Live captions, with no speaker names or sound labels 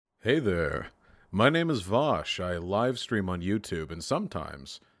Hey there. My name is Vosh. I live stream on YouTube, and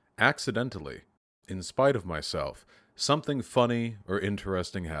sometimes, accidentally, in spite of myself, something funny or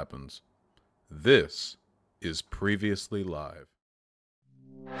interesting happens. This is Previously Live.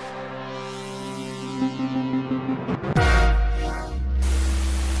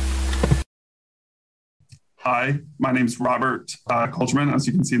 Hi, my name is Robert Kolchman, as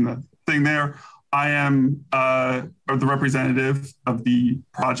you can see in the thing there. I am the representative of the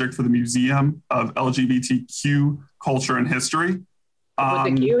project for the Museum of LGBTQ Culture and History. Put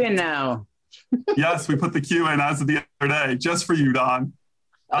the Q in now. Yes, we put the Q in as of the other day, just for you, Don.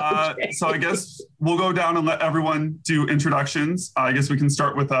 Okay. So I guess we'll go down and let everyone do introductions. I guess we can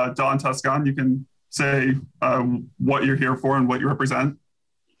start with Don Tuscan. You can say what you're here for and what you represent.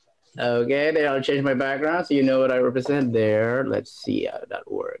 Okay, then I'll change my background so you know what I represent there. Let's see how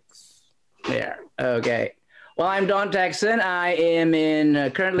that works. There. Okay. Well, I'm Don Texan. I am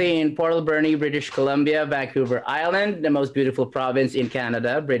currently in Port Alberni, British Columbia, Vancouver Island, the most beautiful province in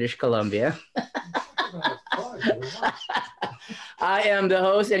Canada, British Columbia. I am the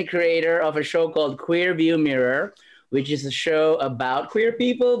host and creator of a show called Queer View Mirror, which is a show about queer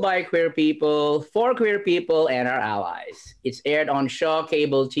people, by queer people, for queer people, and our allies. It's aired on Shaw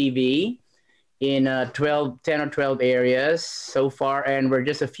Cable TV in 10 or 12 areas so far, and we're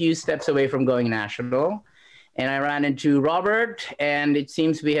just a few steps away from going national. And I ran into Robert, and it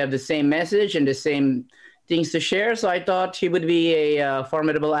seems we have the same message and the same things to share, so I thought he would be a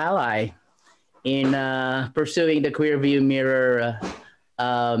formidable ally in pursuing the Queer View Mirror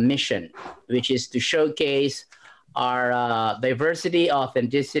mission, which is to showcase our diversity,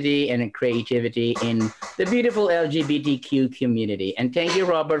 authenticity, and creativity in the beautiful LGBTQ community. And thank you,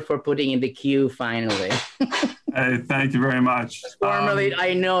 Robert, for putting in the Q finally. Hey, thank you very much. Formerly,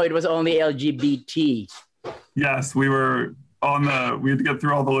 I know it was only LGBT. Yes, we had to get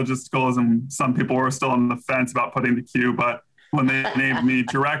through all the logisticals, and some people were still on the fence about putting the Q, but when they named me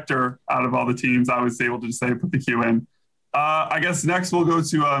director out of all the teams, I was able to just say, put the Q in. I guess next we'll go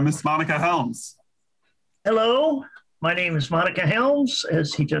to Miss Monica Helms. Hello, my name is Monica Helms,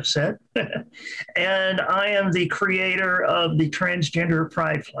 as he just said, and I am the creator of the Transgender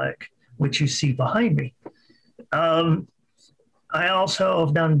Pride Flag, which you see behind me. I also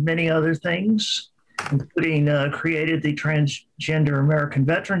have done many other things, including created the Transgender American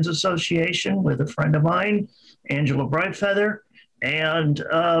Veterans Association with a friend of mine, Angela Brightfeather, and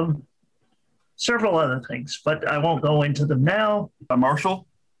several other things, but I won't go into them now. Marshall?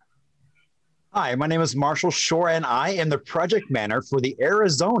 Hi, my name is Marshall Shore, and I am the project manager for the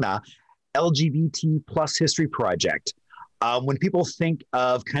Arizona LGBT plus history project. When people think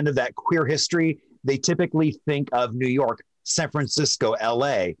of kind of that queer history, they typically think of New York, San Francisco,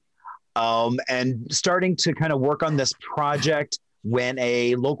 LA. And starting to kind of work on this project when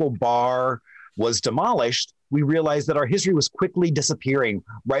a local bar was demolished, we realized that our history was quickly disappearing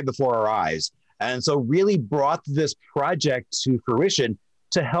right before our eyes. And so really brought this project to fruition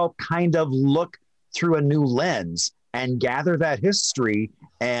to help kind of look through a new lens and gather that history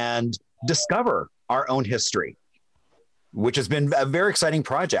and discover our own history, which has been a very exciting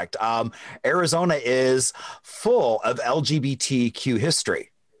project. Arizona is full of LGBTQ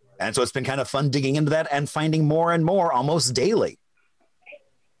history. And so it's been kind of fun digging into that and finding more and more almost daily.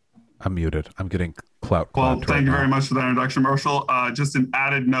 I'm muted. I'm getting clout. Well, thank you very much for that introduction, Marshall. Just an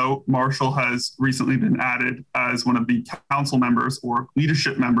added note, Marshall has recently been added as one of the council members or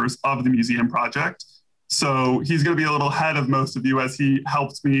leadership members of the museum project. So he's going to be a little ahead of most of you as he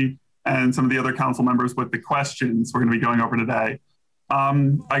helps me and some of the other council members with the questions we're going to be going over today.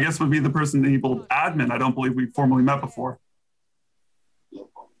 I guess would be the person enabled admin. I don't believe we've formally met before.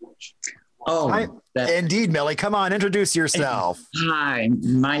 Oh, Hi. Indeed, Millie. Come on, introduce yourself. Hi,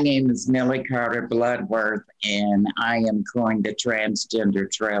 my name is Millie Carter Bloodworth, and I am calling the Transgender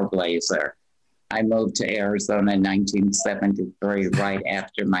Trailblazer. I moved to Arizona in 1973, right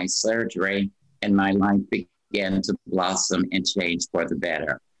after my surgery, and my life began to blossom and change for the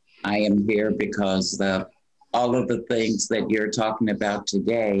better. I am here because of all of the things that you're talking about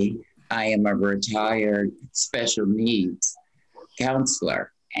today. I am a retired special needs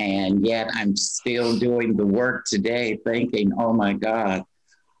counselor. And yet I'm still doing the work today thinking, oh my God,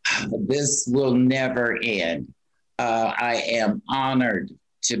 this will never end. I am honored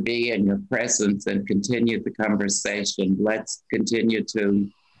to be in your presence and continue the conversation. Let's continue to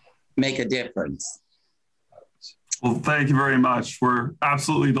make a difference. Well, thank you very much. We're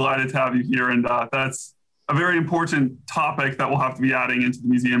absolutely delighted to have you here. And that's a very important topic that we'll have to be adding into the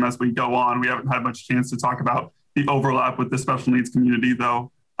museum as we go on. We haven't had much chance to talk about the overlap with the special needs community, though.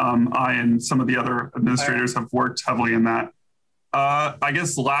 I and some of the other administrators have worked heavily in that. I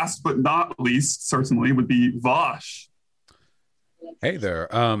guess last but not least, certainly, would be Vosh. Hey there.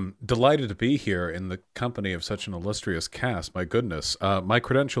 Delighted to be here in the company of such an illustrious cast. My goodness. My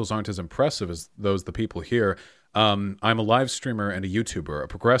credentials aren't as impressive as those the people here. I'm a live streamer and a YouTuber, a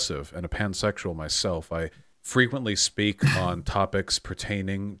progressive and a pansexual myself. I frequently speak on topics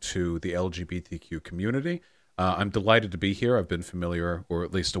pertaining to the LGBTQ community. I'm delighted to be here. I've been familiar, or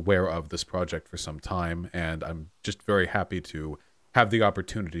at least aware of, this project for some time, and I'm just very happy to have the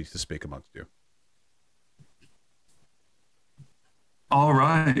opportunity to speak amongst you. All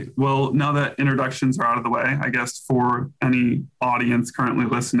right. Well, now that introductions are out of the way, I guess for any audience currently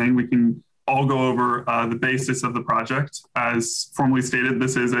listening, we can all go over the basis of the project. As formally stated,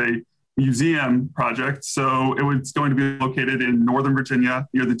 this is a museum project. So it's going to be located in Northern Virginia,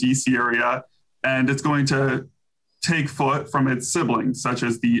 near the DC area, and it's going to take foot from its siblings, such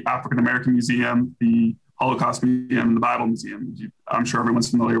as the African American Museum, the Holocaust Museum, and the Bible Museum. I'm sure everyone's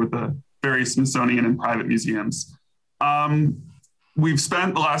familiar with the various Smithsonian and private museums. We've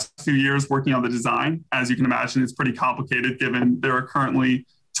spent the last few years working on the design. As you can imagine, it's pretty complicated given there are currently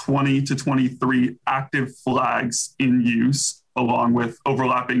 20 to 23 active flags in use, along with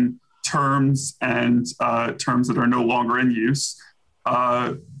overlapping terms and terms that are no longer in use.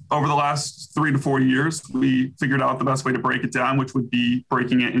 Over the last 3 to 4 years, we figured out the best way to break it down, which would be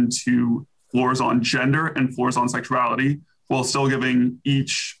breaking it into floors on gender and floors on sexuality, while still giving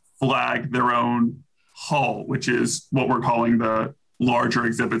each flag their own hall, which is what we're calling the larger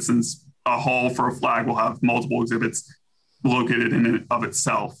exhibit, since a hall for a flag will have multiple exhibits located in and of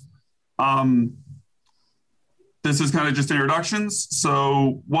itself. This is kind of just introductions.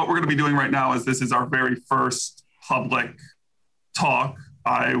 So what we're going to be doing right now is this is our very first public talk.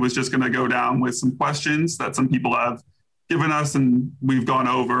 I was just going to go down with some questions that some people have given us and we've gone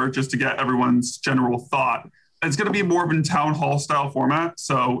over just to get everyone's general thought. It's going to be more of a town hall style format.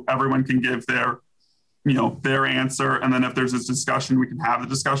 So everyone can give their answer. And then if there's this discussion, we can have the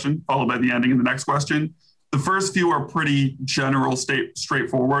discussion followed by the ending and the next question. The first few are pretty general,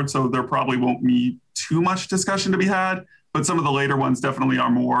 straightforward. So there probably won't be too much discussion to be had, but some of the later ones definitely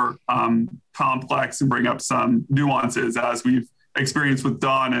are more complex and bring up some nuances, as we've experienced with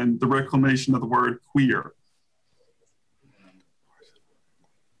Dawn and the reclamation of the word queer.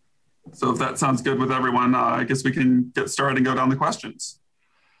 So if that sounds good with everyone, I guess we can get started and go down the questions.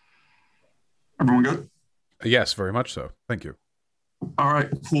 Everyone good? Yes, very much so. Thank you. All right,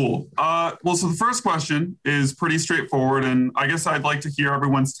 cool. So the first question is pretty straightforward, and I guess I'd like to hear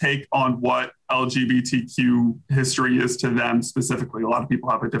everyone's take on what LGBTQ history is to them specifically. A lot of people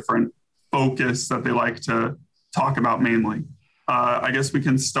have a different focus that they like to talk about mainly. I guess we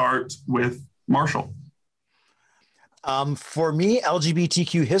can start with Marshall. For me,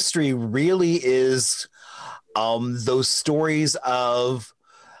 LGBTQ history really is those stories of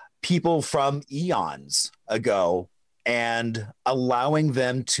people from eons ago and allowing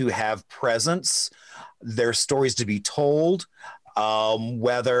them to have presence, their stories to be told,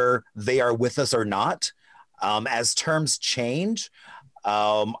 whether they are with us or not. As terms change,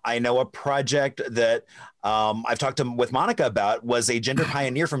 I know a project that I've talked with Monica about was a gender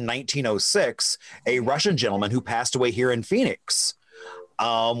pioneer from 1906, a Russian gentleman who passed away here in Phoenix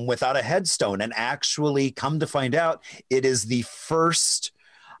without a headstone, and actually come to find out it is the first.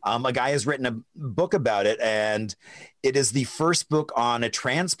 A guy has written a book about it, and it is the first book on a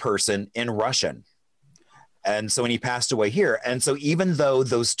trans person in Russian. And so when he passed away here, and so even though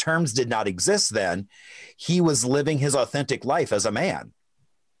those terms did not exist then, he was living his authentic life as a man,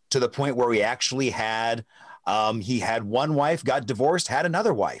 to the point where he actually had, he had one wife, got divorced, had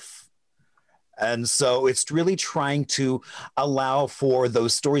another wife. And so it's really trying to allow for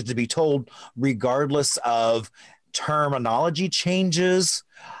those stories to be told regardless of terminology changes,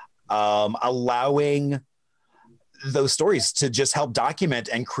 allowing those stories to just help document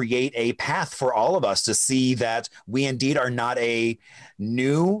and create a path for all of us to see that we indeed are not a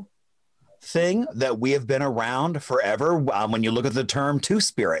new thing, that we have been around forever. When you look at the term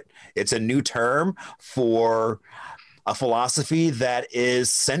Two-Spirit, it's a new term for a philosophy that is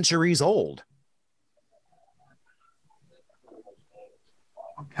centuries old.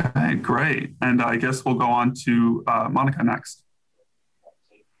 Okay, great. And I guess we'll go on to Monica next.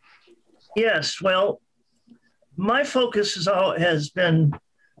 Yes, well, my focus has been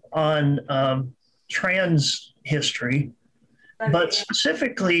on trans history, but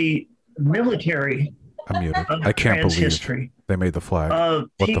specifically military I'm muted. I can't trans believe history. they made the flag.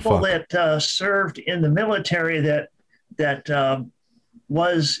 What People the fuck? that served in the military that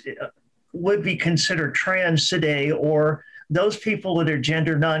would be considered trans today, or those people that are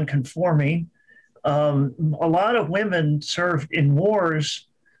gender nonconforming, a lot of women served in wars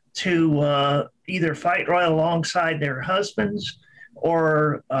to either fight right alongside their husbands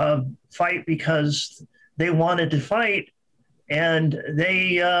or fight because they wanted to fight and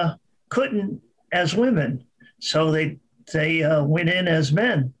they couldn't as women. So they went in as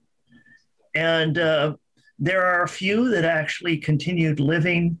men. And there are a few that actually continued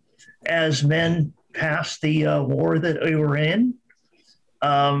living as men past the war that we were in.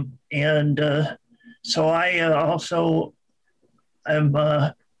 So I also am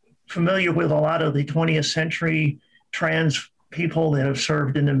familiar with a lot of the 20th century trans people that have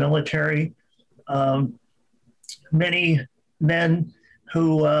served in the military. Many men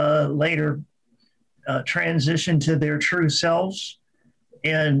who later transitioned to their true selves.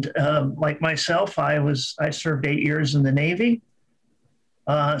 And like myself, I served 8 years in the Navy,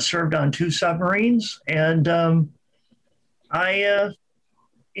 served on 2 submarines, and I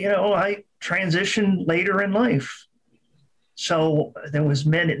transitioned later in life. So there's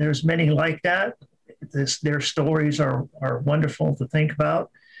many like that. Their stories are wonderful to think about.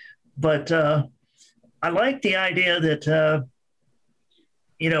 But I like the idea that,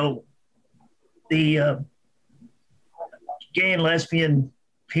 the gay and lesbian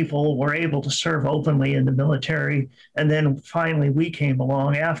people were able to serve openly in the military. And then finally we came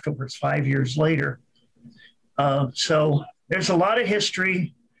along afterwards, 5 years later. So there's a lot of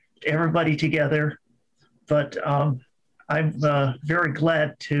history, everybody together, but I'm very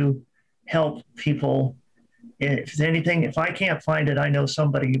glad to help people. If anything, if I can't find it, I know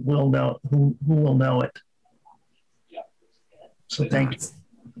somebody will know who will know it. So thank you.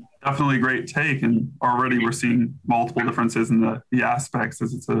 Definitely a great take. And already we're seeing multiple differences in the aspects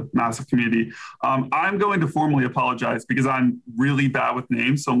as it's a massive community. I'm going to formally apologize because I'm really bad with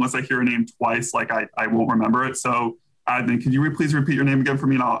names. So unless I hear a name twice, I won't remember it. So Adnan, could you please repeat your name again for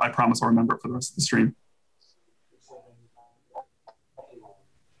me? And I promise I'll remember it for the rest of the stream.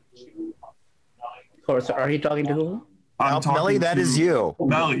 So are you talking to who? Melly, that is you.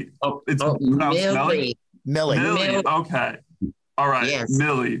 Melly. It's pronounced Melly? Millie. Okay. All right. Yes.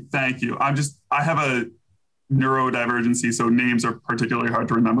 Millie, thank you. I have a neurodivergency, so names are particularly hard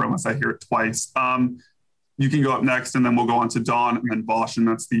to remember unless I hear it twice. You can go up next, and then we'll go on to Dawn and then Vosh, and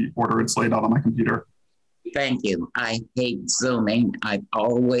that's the order it's laid out on my computer. Thank you. I hate Zooming. I've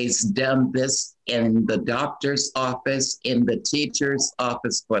always done this in the doctor's office, in the teacher's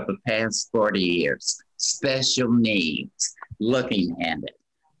office for the past 40 years. Special needs, looking at it.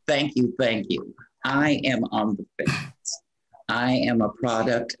 Thank you, thank you. I am on the fence. I am a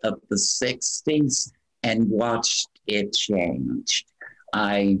product of the 60s and watched it change.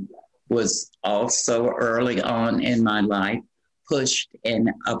 I was also early on in my life pushed in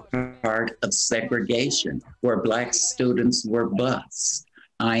a part of segregation where Black students were bused.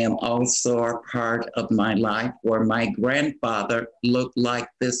 I am also a part of my life where my grandfather looked like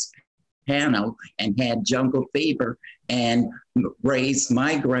this panel and had jungle fever and raised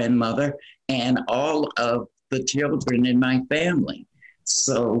my grandmother and all of the children in my family.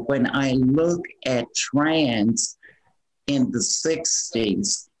 So when I look at trans in the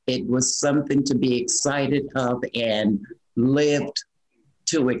 60s, it was something to be excited of and lived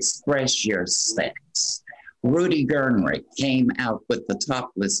to express your sex. Rudy Gernreich came out with the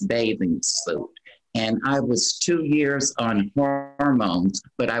topless bathing suit, and I was 2 years on hormones,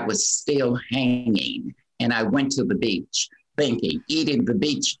 but I was still hanging. And I went to the beach thinking, eating the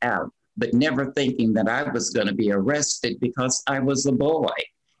beach out, but never thinking that I was going to be arrested because I was a boy.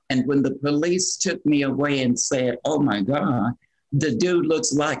 And when the police took me away and said, oh my God, the dude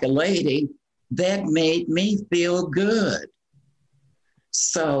looks like a lady, that made me feel good.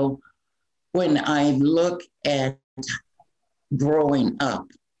 So when I look at growing up,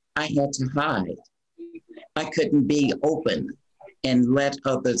 I had to hide. I couldn't be open and let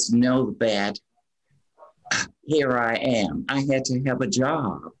others know that here I am. I had to have a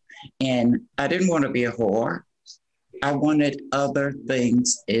job. And I didn't want to be a whore. I wanted other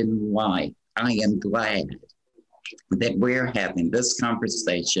things in life. I am glad that we're having this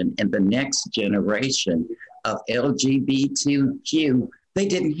conversation, and the next generation of LGBTQ, they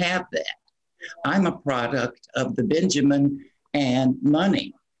didn't have that. I'm a product of the Benjamin and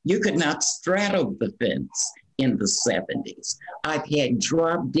money. You could not straddle the fence in the 70s. I've had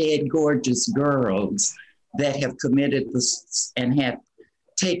drop dead gorgeous girls that have committed this and have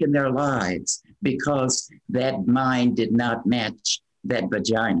taken their lives because that mind did not match that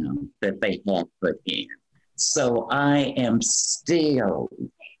vagina that they had put in. So I am still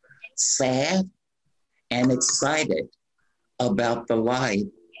sad and excited about the life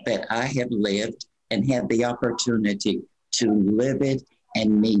that I have lived and had the opportunity to live it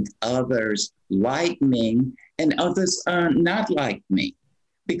and meet others like me and others not like me,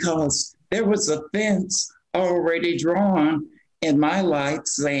 because there was a fence already drawn in my life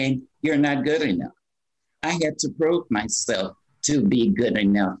saying, you're not good enough. I had to prove myself to be good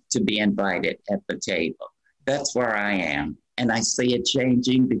enough to be invited at the table. That's where I am. And I see it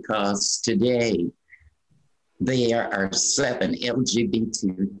changing, because today there are 7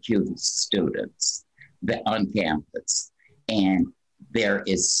 LGBTQ students on campus, and there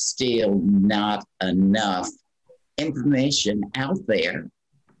is still not enough information out there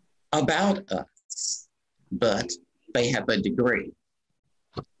about us, but they have a degree.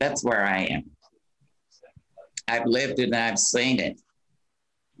 That's where I am. I've lived it and I've seen it.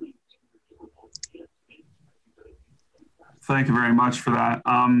 Thank you very much for that.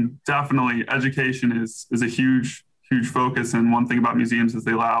 Definitely, education is a huge focus. And one thing about museums is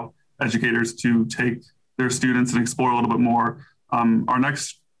they allow educators to take their students and explore a little bit more. Our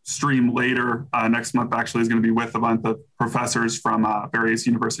next stream later next month actually is going to be with a bunch of professors from various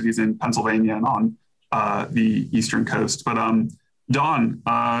universities in Pennsylvania and on the Eastern Coast. But Dawn,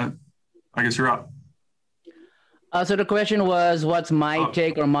 I guess you're up. So the question was, what's my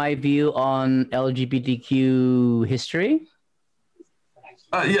take or my view on LGBTQ history?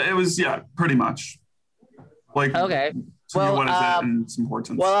 Yeah, it was, pretty much. Like, okay. Well, what is it and its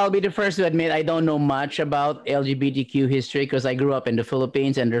importance? Well, I'll be the first to admit I don't know much about LGBTQ history, because I grew up in the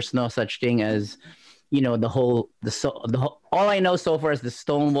Philippines and there's no such thing as, the whole, all I know so far is the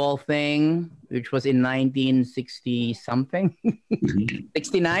Stonewall thing, which was in 1960 something,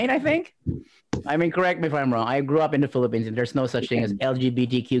 69, I think. I mean, correct me if I'm wrong. I grew up in the Philippines and there's no such thing as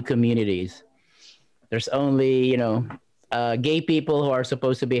LGBTQ communities. There's only, gay people who are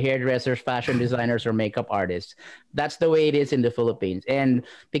supposed to be hairdressers, fashion designers, or makeup artists. That's the way it is in the Philippines. And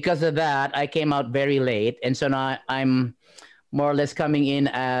because of that, I came out very late. And so now I'm more or less coming in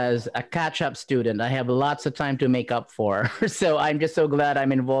as a catch-up student. I have lots of time to make up for. So I'm just so glad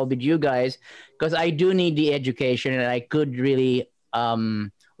I'm involved with you guys, because I do need the education, and I could really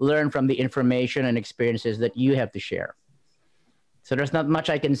learn from the information and experiences that you have to share. So there's not much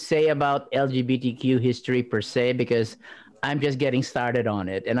I can say about LGBTQ history per se, because I'm just getting started on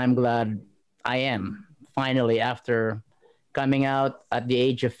it. And I'm glad I am finally, after coming out at the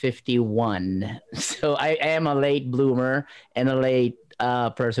age of 51. So I am a late bloomer and a late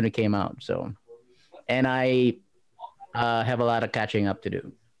person who came out. So, and I have a lot of catching up to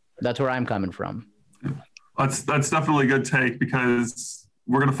do. That's where I'm coming from. That's definitely a good take, because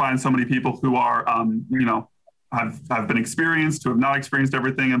we're going to find so many people who are, have been experienced, who have not experienced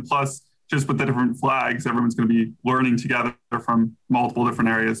everything. And plus, just with the different flags, everyone's going to be learning together from multiple different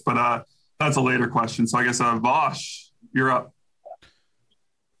areas. But that's a later question. So I guess, Vosh, you're up.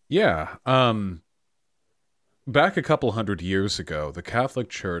 Yeah. Back a couple hundred years ago, the Catholic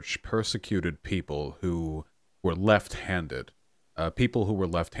Church persecuted people who were left-handed. People who were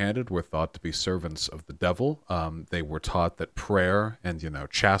left-handed were thought to be servants of the devil. They were taught that prayer and,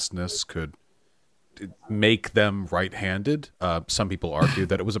 chasteness could make them right-handed. Some people argued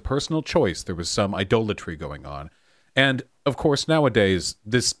that it was a personal choice. There was some idolatry going on. And of course, nowadays,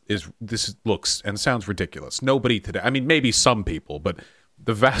 this looks and sounds ridiculous. Nobody today, I mean, maybe some people, but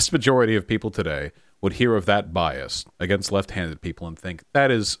the vast majority of people today would hear of that bias against left-handed people and think, that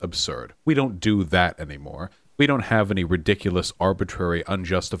is absurd. We don't do that anymore. We don't have any ridiculous, arbitrary,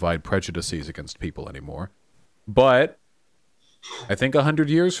 unjustified prejudices against people anymore. But I think 100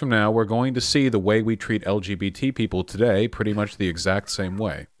 years from now, we're going to see the way we treat LGBT people today pretty much the exact same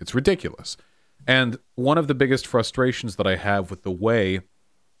way. It's ridiculous. And one of the biggest frustrations that I have with the way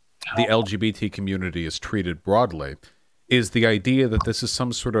the LGBT community is treated broadly is the idea that this is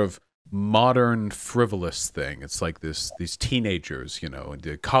some sort of modern, frivolous thing. It's like these teenagers,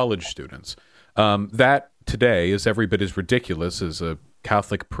 the college students. That today is every bit as ridiculous as a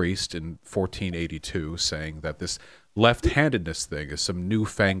Catholic priest in 1482 saying that this left-handedness thing is some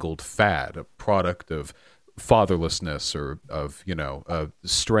newfangled fad, a product of fatherlessness or of,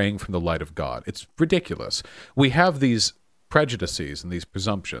 straying from the light of God. It's ridiculous. We have these prejudices and these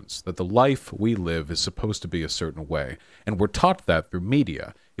presumptions that the life we live is supposed to be a certain way, and we're taught that through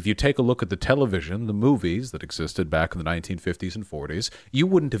media. If you take a look at the television, the movies that existed back in the 1950s and 40s, you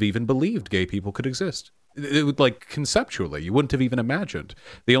wouldn't have even believed gay people could exist. It would, conceptually, you wouldn't have even imagined.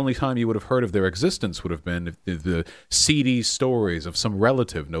 The only time you would have heard of their existence would have been the seedy stories of some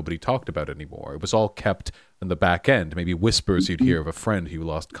relative nobody talked about anymore. It was all kept in the back end, maybe whispers you'd hear of a friend who you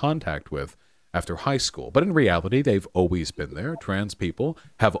lost contact with after high school. But in reality, they've always been there. Trans people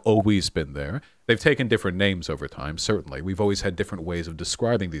have always been there. They've taken different names over time, certainly. We've always had different ways of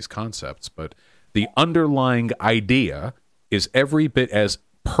describing these concepts, but the underlying idea is every bit as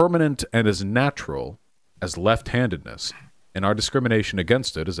permanent and as natural as left-handedness, and our discrimination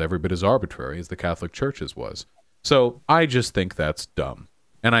against it is every bit as arbitrary as the Catholic Church's was. So I just think that's dumb.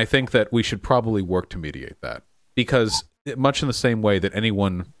 And I think that we should probably work to mediate that. Because much in the same way that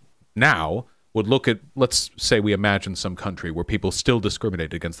anyone now would look at, let's say we imagine some country where people still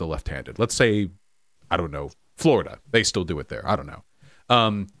discriminate against the left-handed. Let's say, I don't know, Florida. They still do it there. I don't know.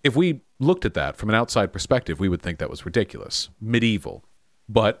 If we looked at that from an outside perspective, we would think that was ridiculous, medieval.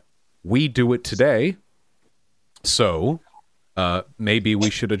 But we do it today, so maybe we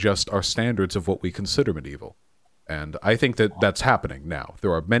should adjust our standards of what we consider medieval. And I think that that's happening now.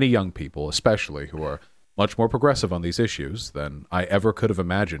 There are many young people, especially, who are much more progressive on these issues than I ever could have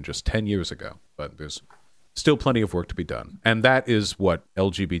imagined just 10 years ago. But there's still plenty of work to be done. And that is what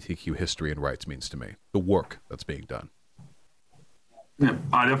LGBTQ history and rights means to me, the work that's being done. Yeah,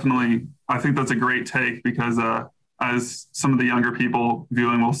 I think that's a great take because as some of the younger people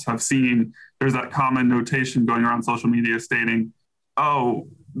viewing will have seen, there's that common notation going around social media stating, oh,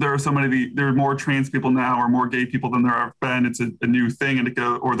 there are more trans people now or more gay people than there have been. It's a new thing.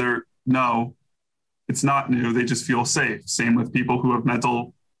 And no, it's not new. They just feel safe. Same with people who have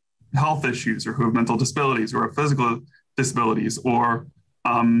mental health issues or who have mental disabilities or have physical disabilities or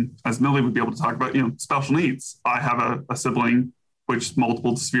as Millie would be able to talk about, special needs. I have a sibling which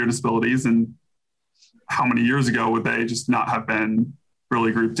multiple severe disabilities, and how many years ago would they just not have been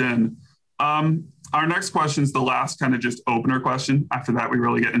really grouped in? Our next question is the last kind of just opener question. After that, we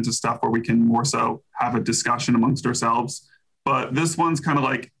really get into stuff where we can more so have a discussion amongst ourselves. But this one's kind of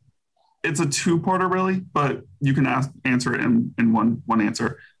like, it's a two-parter really, but you can answer it in one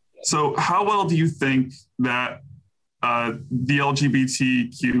answer. So how well do you think that the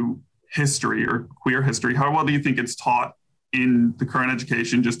LGBTQ history or queer history, how well do you think it's taught in the current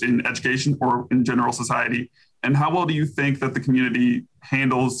education, just in education or in general society? And how well do you think that the community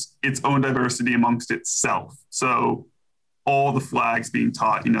handles its own diversity amongst itself? So all the flags being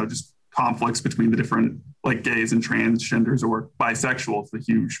taught, just conflicts between the different like gays and transgenders or bisexuals, the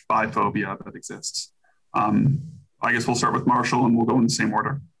huge biphobia that exists. I guess we'll start with Marshall and we'll go in the same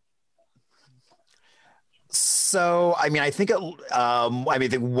order. So, I think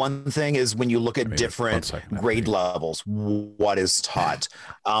the one thing is when you look at different grade levels, what is taught.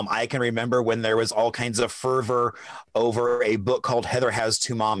 I can remember when there was all kinds of fervor over a book called Heather Has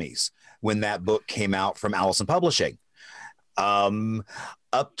Two Mommies, when that book came out from Allison Publishing,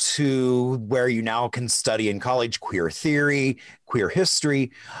 up to where you now can study in college queer theory, queer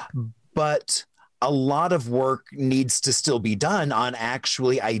history, but a lot of work needs to still be done on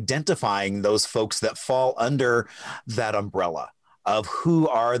actually identifying those folks that fall under that umbrella of who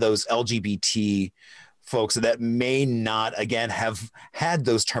are those LGBT folks that may not, again, have had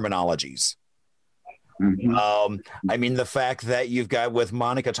those terminologies. Mm-hmm. The fact that you've got with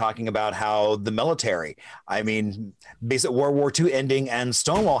Monica talking about how the military, basic World War II ending and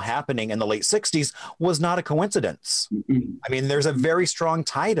Stonewall happening in the late 60s was not a coincidence. Mm-hmm. There's a very strong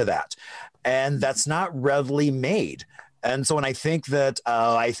tie to that. And that's not readily made. And so when I think that,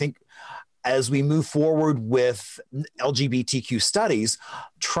 as we move forward with LGBTQ studies,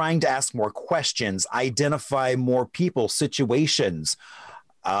 trying to ask more questions, identify more people, situations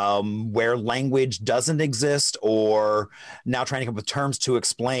where language doesn't exist, or now trying to come up with terms to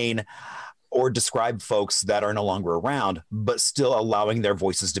explain or describe folks that are no longer around, but still allowing their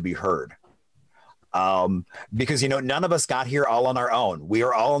voices to be heard. Because, none of us got here all on our own. We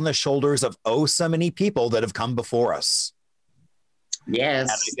are all on the shoulders of, so many people that have come before us. Yes.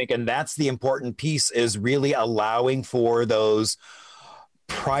 And that's the important piece, is really allowing for those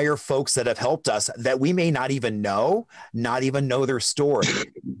prior folks that have helped us that we may not even know their story,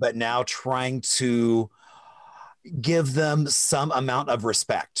 but now trying to give them some amount of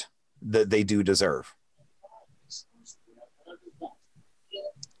respect that they do deserve.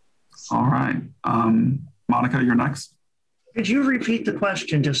 All right. Monica, you're next. Could you repeat the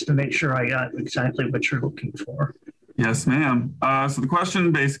question just to make sure I got exactly what you're looking for? Yes, ma'am. So the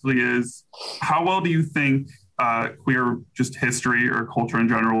question basically is, how well do you think queer just history or culture in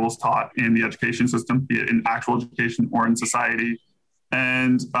general is taught in the education system, be it in actual education or in society?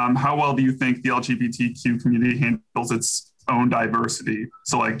 And how well do you think the LGBTQ community handles its own diversity?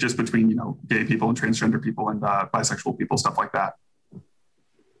 So like just between, gay people and transgender people and bisexual people, stuff like that.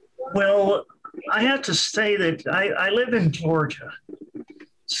 Well, I have to say that I live in Georgia,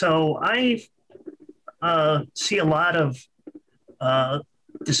 so I see a lot of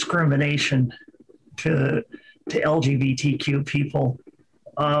discrimination to LGBTQ people,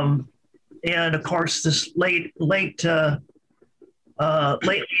 and of course, this late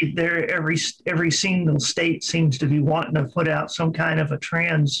Lately, every single state seems to be wanting to put out some kind of a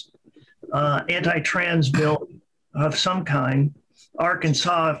anti-trans bill of some kind.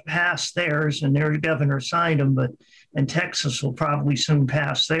 Arkansas passed theirs, and their governor signed them, and Texas will probably soon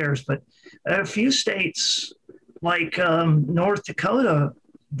pass theirs. But a few states like North Dakota,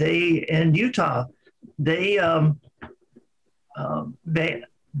 and Utah, the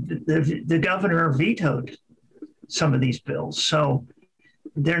governor vetoed some of these bills. So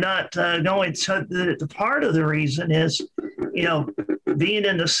they're not going. So the part of the reason is, being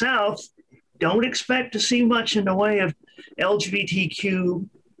in the South, don't expect to see much in the way of LGBTQ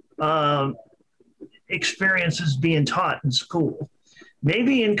experiences being taught in school.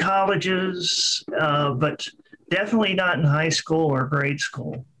 Maybe in colleges, but definitely not in high school or grade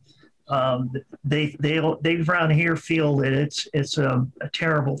school. They around here feel that it's a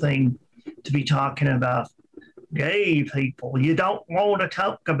terrible thing to be talking about gay people. You don't want to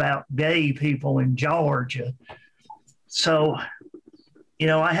talk about gay people in Georgia. So,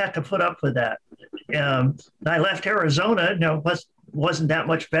 I had to put up with that. I left Arizona. Wasn't that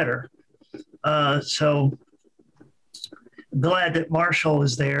much better. So glad that Marshall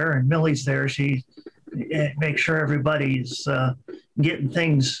is there and Millie's there. She makes sure everybody's getting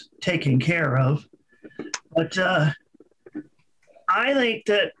things taken care of. But I think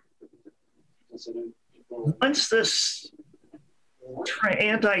that once this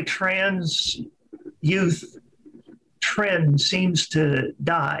anti-trans youth trend seems to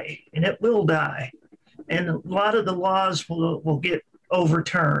die, and it will die, and a lot of the laws will get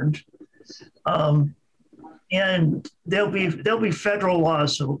overturned, and there'll be federal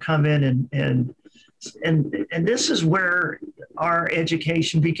laws that will come in, and this is where our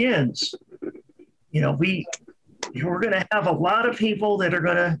education begins. We're going to have a lot of people that are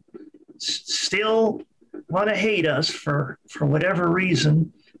going to still want to hate us for whatever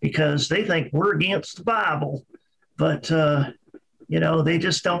reason, because they think we're against the Bible, but they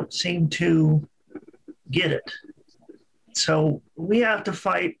just don't seem to get it. So we have to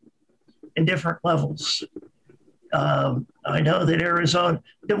fight in different levels. I know that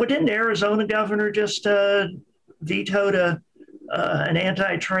didn't Arizona governor just vetoed an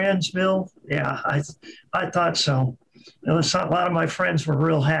anti-trans bill? Yeah, I thought so. A lot of my friends were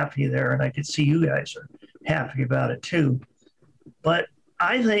real happy there, and I could see you guys are happy about it too. But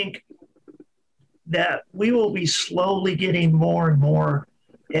I think that we will be slowly getting more and more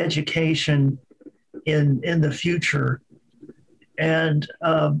education in the future. And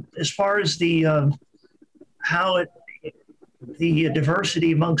as far as the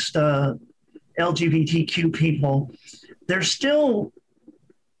diversity amongst LGBTQ people, there's still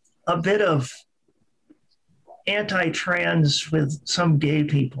a bit of anti-trans with some gay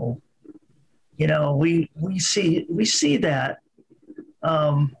people. We see that,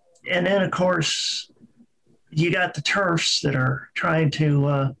 and then of course you got the TERFs that are trying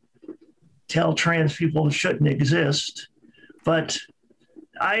to tell trans people shouldn't exist. But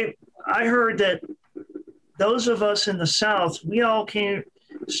I heard that those of us in the South, we all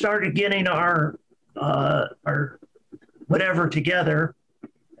started getting our whatever together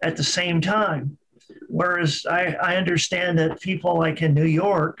at the same time. Whereas I understand that people like in New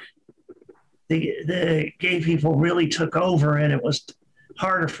York, the gay people really took over, and it was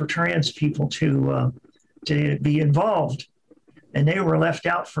harder for trans people to be involved, and they were left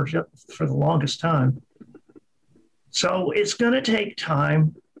out for the longest time. So it's going to take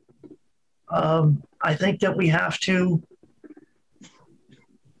time. I think that we have to,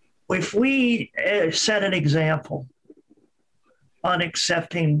 if we set an example on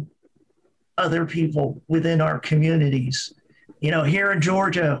accepting other people within our communities. Here in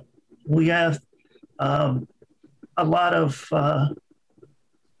Georgia, we have a lot of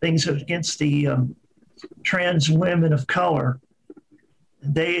things against the trans women of color.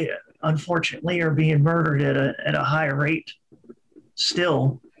 They unfortunately are being murdered at a high rate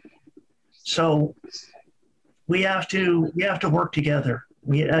still. So we have to work together.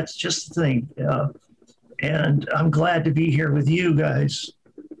 That's just the thing. And I'm glad to be here with you guys,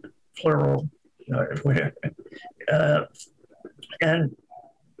 plural. And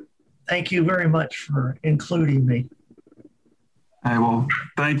thank you very much for including me. Hey, well,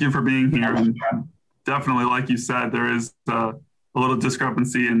 thank you for being here. And definitely, like you said, there is a little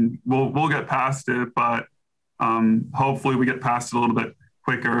discrepancy, and we'll get past it, but hopefully we get past it a little bit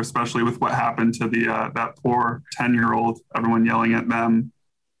quicker, especially with what happened to that poor 10-year-old, everyone yelling at them.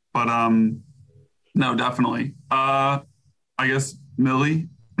 But no, definitely. I guess, Millie?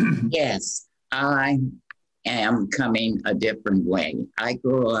 Yes, I am coming a different way. I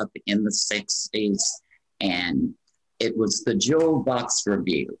grew up in the 60s, and It was the Jewel Box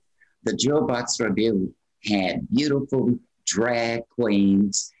Review. The Jewel Box Review had beautiful drag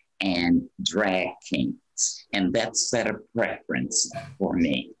queens and drag kings, and that set a preference for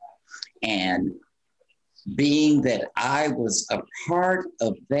me. And being that I was a part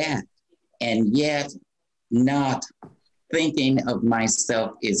of that, and yet not thinking of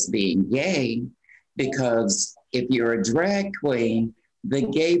myself as being gay, because if you're a drag queen, the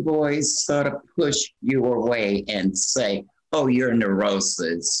gay boys sort of push you away and say, oh, your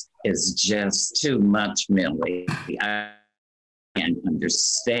neurosis is just too much, Millie. I can't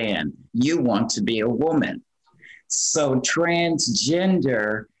understand. You want to be a woman. So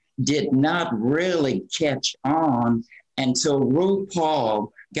transgender did not really catch on until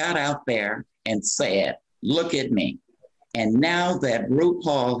RuPaul got out there and said, look at me. And now that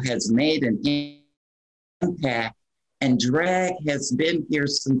RuPaul has made an impact, and drag has been here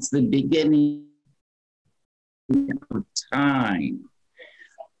since the beginning of time,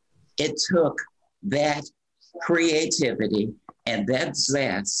 it took that creativity and that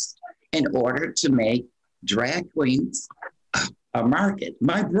zest in order to make drag queens a market.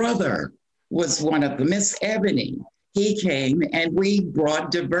 My brother was one of them, Miss Ebony. He came and we brought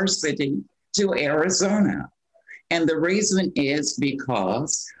diversity to Arizona. And the reason is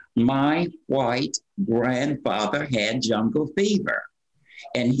because my white grandfather had jungle fever.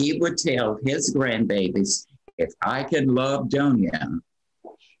 And he would tell his grandbabies, if I can love Donia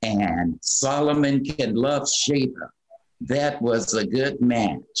and Solomon can love Sheba, that was a good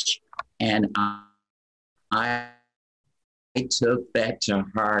match. And I took that to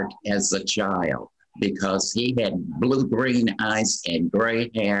heart as a child because he had blue-green eyes and gray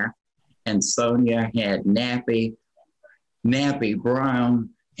hair, and Sonia had nappy brown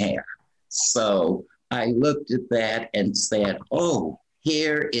hair. So I looked at that and said, oh,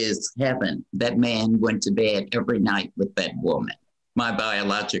 here is heaven. That man went to bed every night with that woman. My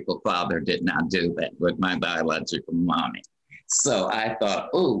biological father did not do that with my biological mommy. So I thought,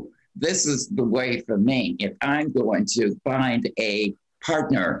 oh, this is the way for me. If I'm going to find a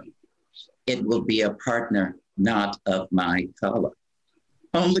partner, it will be a partner not of my color.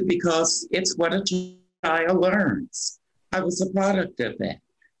 Only because it's what a child learns. I was a product of that.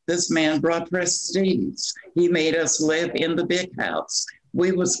 This man brought prestige. He made us live in the big house.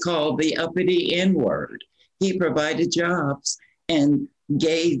 We was called the uppity N-word. He provided jobs and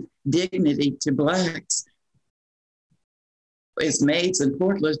gave dignity to Blacks as maids and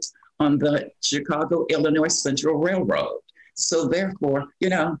portlets on the Chicago, Illinois Central Railroad. So therefore,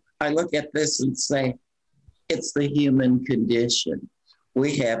 I look at this and say, it's the human condition.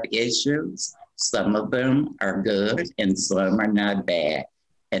 We have issues. Some of them are good and some are not bad.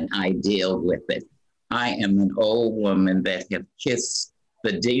 And I deal with it. I am an old woman that have kissed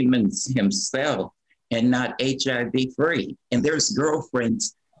the demons himself and not HIV free. And there's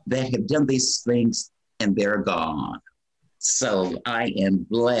girlfriends that have done these things and they're gone. So I am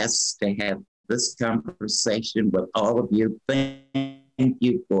blessed to have this conversation with all of you. Thank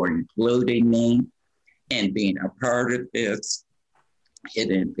you for including me and being a part of this.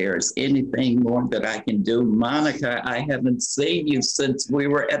 And if there's anything more that I can do, Monica, I haven't seen you since we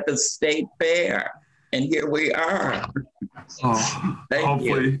were at the state fair. And here we are. Oh,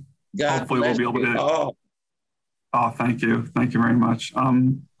 hopefully we'll be able to. Oh, thank you. Thank you very much.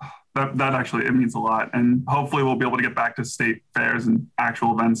 That actually, it means a lot. And hopefully we'll be able to get back to state fairs and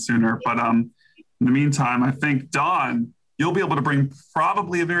actual events sooner. But in the meantime, I think, Dawn, you'll be able to bring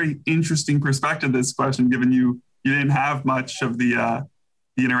probably a very interesting perspective to this question, given you didn't have much of the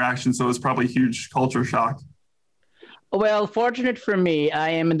interaction. So it was probably a huge culture shock. Well, fortunate for me, I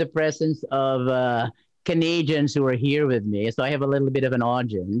am in the presence of Canadians who are here with me. So I have a little bit of an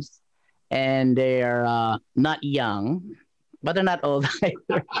audience. And they're not young, but they're not old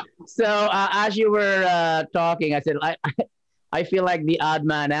either. So as you were talking, I said, I feel like the odd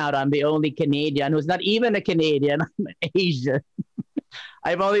man out. I'm the only Canadian who's not even a Canadian. I'm Asian.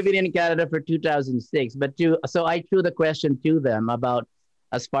 I've only been in Canada for 2006. So I threw the question to them about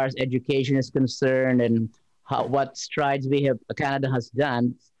as far as education is concerned and what strides Canada has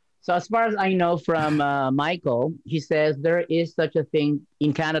done. So as far as I know from Michael, he says there is such a thing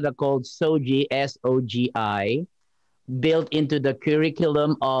in Canada called SOGI, S-O-G-I, built into the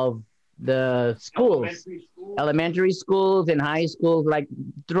curriculum of the schools, elementary schools and high schools, like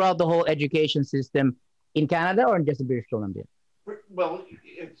throughout the whole education system in Canada or in just British Columbia? Well,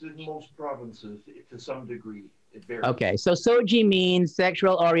 it's in most provinces to some degree. It varies. Okay, so SOGI means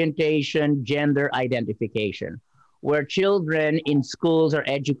sexual orientation, gender identification, where children in schools are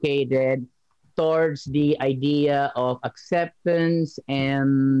educated towards the idea of acceptance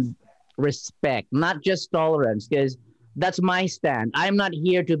and respect, not just tolerance, because That's my stand. I'm not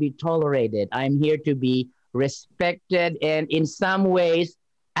here to be tolerated. I'm here to be respected and in some ways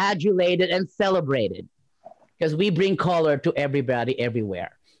adulated and celebrated because we bring color to everybody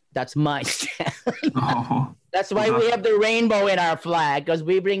everywhere. That's my stand. Oh, That's why we have the rainbow in our flag, because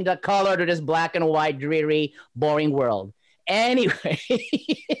we bring the color to this black and white, dreary, boring world. Anyway,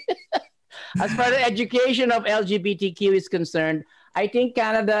 as far as the education of LGBTQ is concerned, I think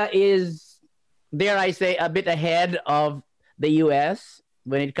Canada is, dare I say, a bit ahead of the US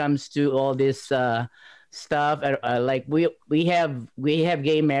when it comes to all this stuff. Like we have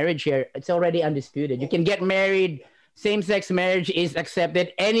gay marriage here. It's already undisputed. You can get married. Same-sex marriage is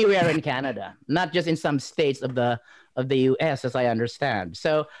accepted anywhere in Canada, not just in some states of the US, as I understand.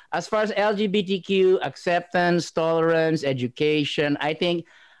 So as far as LGBTQ acceptance, tolerance, education, I think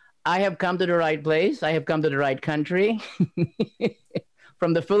I have come to the right place. I have come to the right country.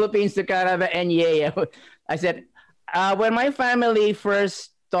 From the Philippines to Canada, and yeah, I said, when my family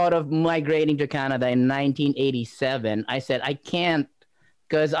first thought of migrating to Canada in 1987, I said, I can't,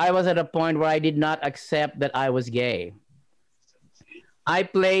 because I was at a point where I did not accept that I was gay. I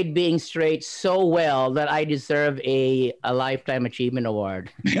played being straight so well that I deserve a Lifetime Achievement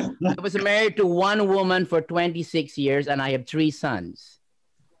Award. I was married to one woman for 26 years, and I have 3 sons,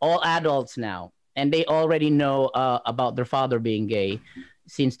 all adults now. And they already know about their father being gay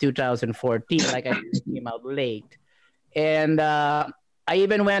since 2014, like I came out late. And I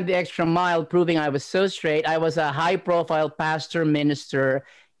even went the extra mile proving I was so straight. I was a high-profile pastor minister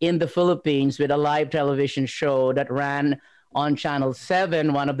in the Philippines with a live television show that ran on Channel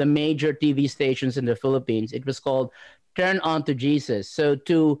 7, one of the major TV stations in the Philippines. It was called Turn On to Jesus. So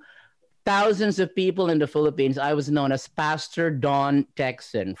to thousands of people in the Philippines, I was known as Pastor Don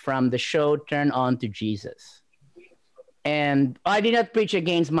Texan from the show Turn On to Jesus. And I did not preach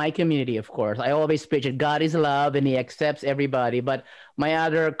against my community, of course. I always preach that God is love and he accepts everybody. But my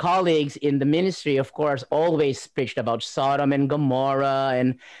other colleagues in the ministry, of course, always preached about Sodom and Gomorrah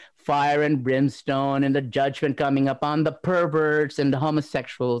and fire and brimstone and the judgment coming upon the perverts and the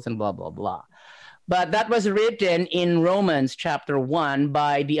homosexuals and blah, blah, blah. But that was written in Romans chapter 1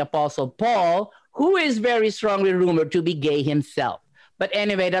 by the Apostle Paul, who is very strongly rumored to be gay himself. But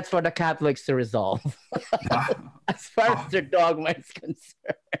anyway, that's for the Catholics to resolve. As far as their dogma is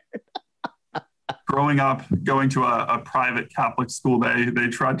concerned. Growing up, going to a private Catholic school, they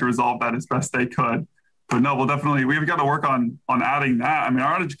tried to resolve that as best they could. But no, we've got to work on adding that. I mean,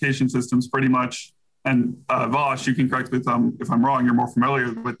 our education system's pretty much, and Vosh, you can correct me if I'm wrong, you're more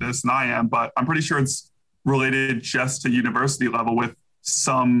familiar with this than I am, but I'm pretty sure it's related just to university level, with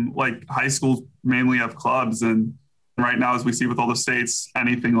some, like, high schools mainly have clubs, and right now, as we see with all the states,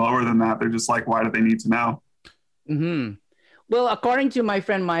 anything lower than that, they're just like, why do they need to know? Mm-hmm. Well, according to my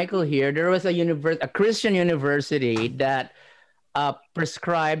friend Michael here, there was a Christian university that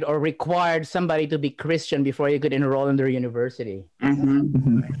prescribed or required somebody to be Christian before you could enroll in their university. Mm-hmm.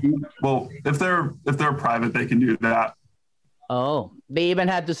 Mm-hmm. Well, if they're private, they can do that. Oh, they even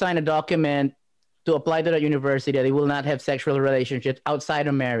had to sign a document to apply to that university that they will not have sexual relationships outside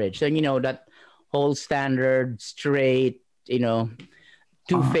of marriage. So, that whole standard, straight,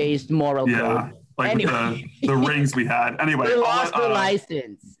 two-faced moral code. Like anyway. the rings we had. Anyway, they lost their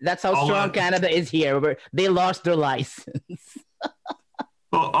license. That's how strong Canada is here. They lost their license.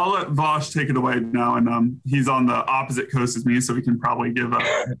 Well, I'll let Vosh take it away now, and he's on the opposite coast as me, so we can probably give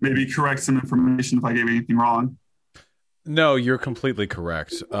maybe correct some information if I gave anything wrong. No, you're completely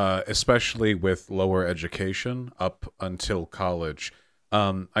correct, especially with lower education up until college.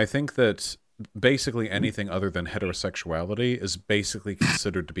 I think that basically anything other than heterosexuality is basically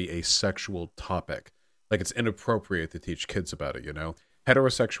considered to be a sexual topic. Like, it's inappropriate to teach kids about it,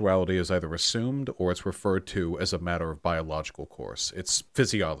 Heterosexuality is either assumed or it's referred to as a matter of biological course. It's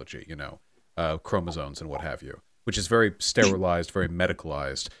physiology, chromosomes and what have you, which is very sterilized, very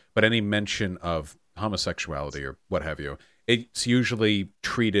medicalized. But any mention of homosexuality or what have you, it's usually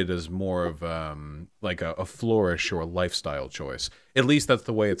treated as more of like a flourish or a lifestyle choice. At least that's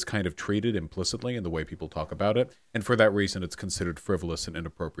the way it's kind of treated implicitly in the way people talk about it. And for that reason, it's considered frivolous and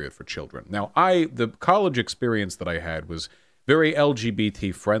inappropriate for children. Now, the college experience that I had was very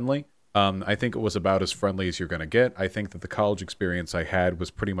LGBT friendly. I think it was about as friendly as you're going to get. I think that the college experience I had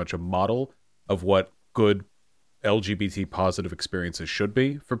was pretty much a model of what good LGBT positive experiences should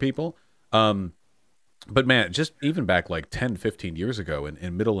be for people. But man, just even back like 10, 15 years ago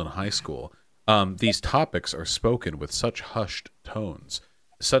in middle and high school, these topics are spoken with such hushed tones.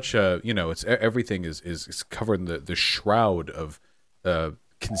 Such a, it's everything is covered in the shroud of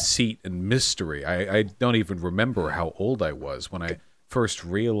conceit and mystery. I don't even remember how old I was when I first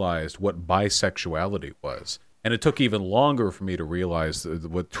realized what bisexuality was. And it took even longer for me to realize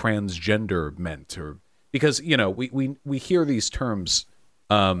what transgender meant, or because, you know, we hear these terms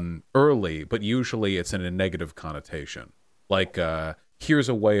early, but usually it's in a negative connotation. Like, here's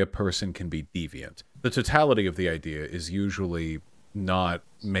a way a person can be deviant. The totality of the idea is usually not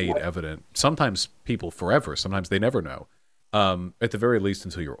made evident. Sometimes people forever, sometimes they never know. At the very least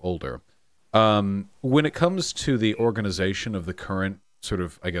until you're older. When it comes to the organization of the current sort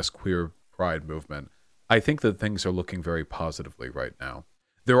of, I guess, queer pride movement, I think that things are looking very positively right now.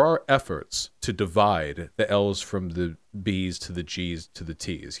 There are efforts to divide the L's from the B's to the G's to the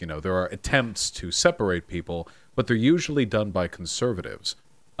T's. You know, there are attempts to separate people, but they're usually done by conservatives.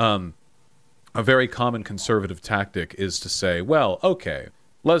 A very common conservative tactic is to say, well, okay,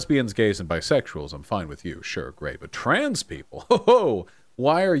 lesbians, gays, and bisexuals, I'm fine with you. Sure, great. But trans people,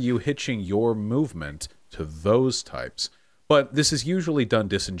 why are you hitching your movement to those types? But this is usually done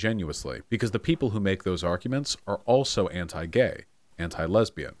disingenuously, because the people who make those arguments are also anti-gay,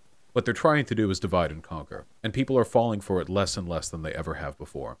 anti-lesbian. What they're trying to do is divide and conquer, and people are falling for it less and less than they ever have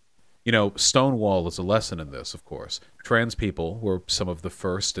before. You know, Stonewall is a lesson in this, of course. Trans people were some of the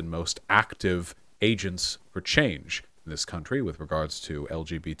first and most active agents for change in this country with regards to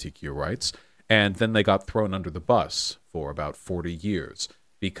LGBTQ rights, and then they got thrown under the bus for about 40 years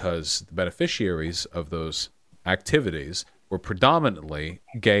because the beneficiaries of those activities were predominantly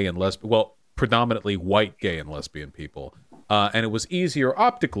gay and lesbian, well, predominantly white gay and lesbian people, and it was easier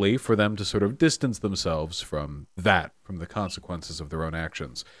optically for them to sort of distance themselves from the consequences of their own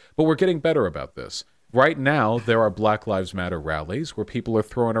actions. But we're getting better about this. Right now, there are Black Lives Matter rallies where people are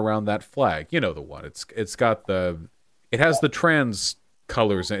throwing around that flag. You know the one. It has the trans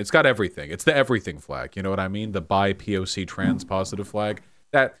colors, and it's got everything. It's the everything flag. You know what I mean? The bi POC trans positive flag.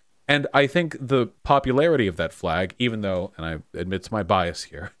 And I think the popularity of that flag, even though, and I admit to my bias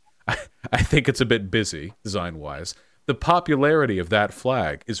here, I think it's a bit busy design-wise. The popularity of that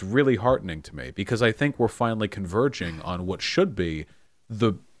flag is really heartening to me, because I think we're finally converging on what should be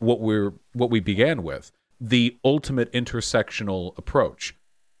what we began with, the ultimate intersectional approach.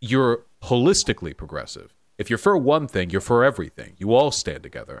 You're holistically progressive. If you're for one thing, you're for everything. You all stand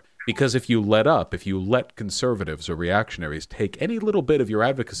together. Because if you let conservatives or reactionaries take any little bit of your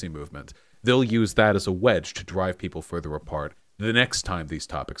advocacy movement, they'll use that as a wedge to drive people further apart the next time these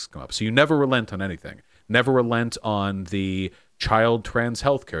topics come up. So you never relent on anything. Never relent on the child trans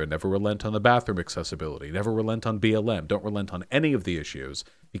healthcare. Never relent on the bathroom accessibility. Never relent on BLM. Don't relent on any of the issues,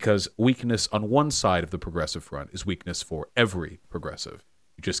 because weakness on one side of the progressive front is weakness for every progressive.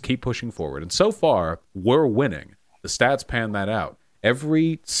 You just keep pushing forward. And so far, we're winning. The stats pan that out.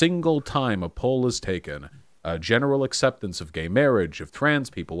 Every single time a poll is taken, general acceptance of gay marriage, of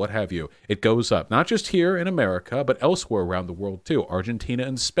trans people, what have you, it goes up. Not just here in America, but elsewhere around the world too. Argentina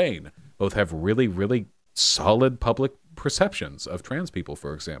and Spain both have really, really solid public perceptions of trans people,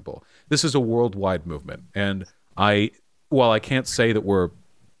 for example. This is a worldwide movement. And while I can't say that we're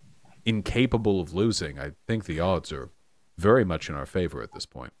incapable of losing, I think the odds are very much in our favor at this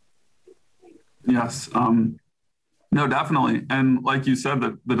point. Yes. No, definitely. And like you said,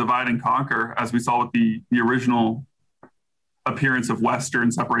 the divide and conquer, as we saw with the original appearance of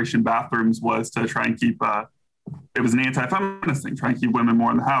Western separation bathrooms, was to try and keep, it was an anti-feminist thing, trying to keep women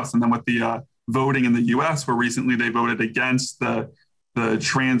more in the house. And then with the voting in the US, where recently they voted against the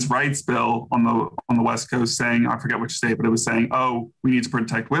trans rights bill on the West Coast, saying, I forget which state, but it was saying, oh, we need to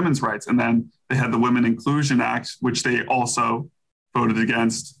protect women's rights. And then they had the Women Inclusion Act, which they also voted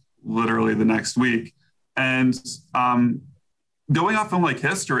against literally the next week. And going off on like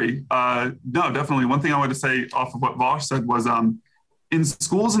history, no, definitely. One thing I wanted to say off of what Vosh said was, in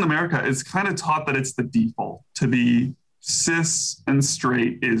schools in America, it's kind of taught that it's the default to be cis and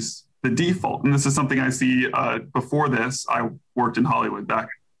straight is the default. And this is something I see before this. I worked in Hollywood back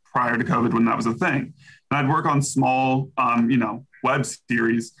prior to COVID when that was a thing. And I'd work on small, web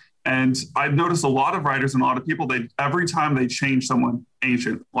series. And I've noticed a lot of writers and a lot of people, every time they change someone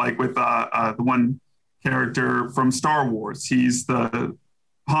ancient, like with the one character from Star Wars, he's the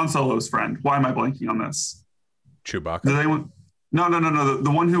Han Solo's friend. Why am I blanking on this? Chewbacca? No.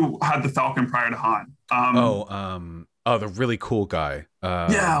 The one who had the Falcon prior to Han. The really cool guy.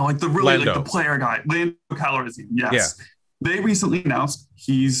 Like the player guy, Lando Calrissian. Yes. Yeah. They recently announced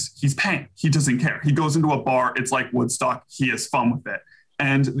he's pan. He doesn't care. He goes into a bar. It's like Woodstock. He has fun with it.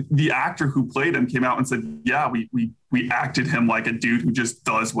 And the actor who played him came out and said, yeah, we acted him like a dude who just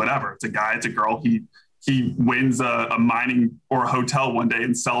does whatever. It's a guy, it's a girl. He wins a mining or a hotel one day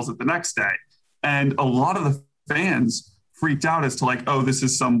and sells it the next day. And a lot of the fans freaked out as to like, oh, this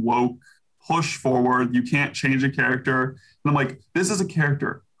is some woke push forward. You can't change a character. And I'm like, this is a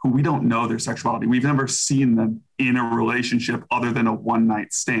character who we don't know their sexuality. We've never seen them in a relationship other than a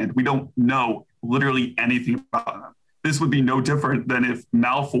one-night stand. We don't know literally anything about them. This would be no different than if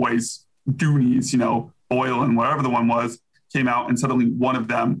Malfoy's Goonies, Boyle and whatever the one was, came out and suddenly one of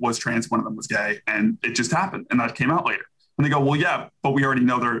them was trans, one of them was gay, and it just happened, and that came out later. And they go, well, yeah, but we already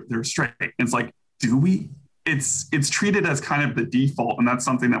know they're straight. And it's like, do we? It's treated as kind of the default, and that's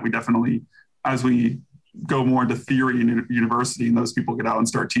something that we definitely, as we go more into theory in university and those people get out and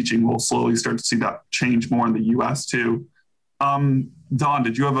start teaching, we'll slowly start to see that change more in the US too. Don,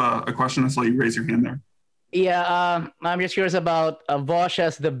 did you have a question? I saw you raise your hand there. Yeah, I'm just curious about Vosh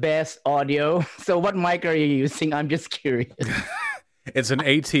has the best audio. So what mic are you using? I'm just curious. It's an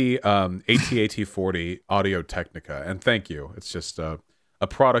AT-AT40 Audio Technica, and thank you. It's just a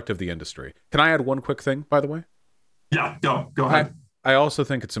product of the industry. Can I add one quick thing, by the way? Yeah, go ahead. I also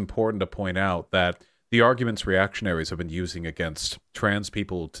think it's important to point out that the arguments reactionaries have been using against trans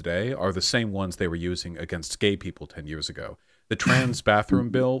people today are the same ones they were using against gay people 10 years ago. The trans bathroom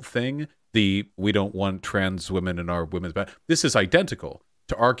bill thing, we don't want trans women in our women's bath. This is identical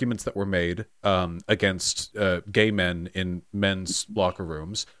to arguments that were made against gay men in men's locker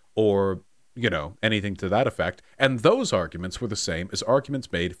rooms or, anything to that effect. And those arguments were the same as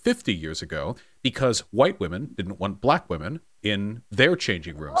arguments made 50 years ago because white women didn't want black women in their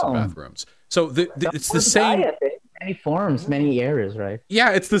changing rooms and bathrooms. So it's the same. Many forms, many eras, right?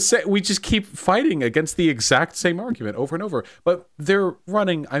 Yeah, it's the same. We just keep fighting against the exact same argument over and over. But they're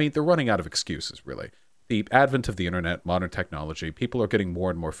running out of excuses, really. The advent of the internet, modern technology, people are getting more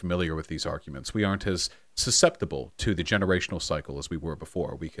and more familiar with these arguments. We aren't as susceptible to the generational cycle as we were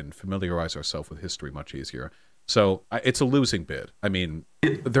before. We can familiarize ourselves with history much easier. So it's a losing bid. I mean,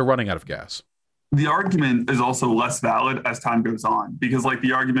 they're running out of gas. The argument is also less valid as time goes on because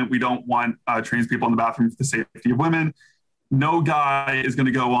the argument, we don't want trans people in the bathroom for the safety of women. No guy is going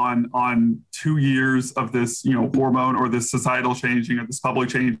to go on 2 years of this, hormone or this societal changing or this public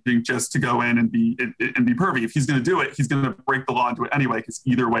changing just to go in and be pervy. If he's going to do it, he's going to break the law and do it anyway, because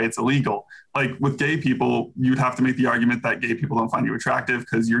either way it's illegal. Like with gay people, you'd have to make the argument that gay people don't find you attractive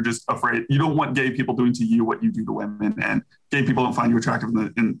because you're just afraid. You don't want gay people doing to you what you do to women, and gay people don't find you attractive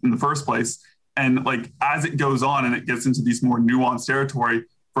in the first place. And as it goes on and it gets into these more nuanced territory,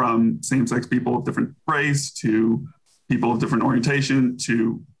 from same-sex people of different race to people of different orientation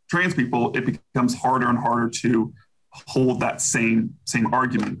to trans people, it becomes harder and harder to hold that same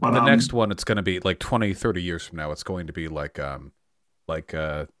argument. But the next one, it's going to be 20, 30 years from now, it's going to be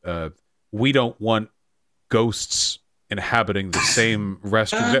we don't want ghosts inhabiting the same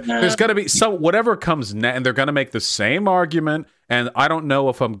restroom. There's going to be whatever comes next, and they're going to make the same argument. And I don't know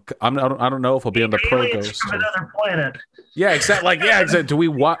if I don't know if I'll be on the pro ghost. From another planet. Yeah, exactly. Exactly. Do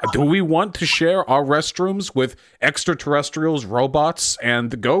we want to share our restrooms with extraterrestrials, robots,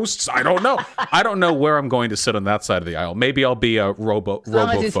 and the ghosts? I don't know. I don't know where I'm going to sit on that side of the aisle. Maybe I'll be a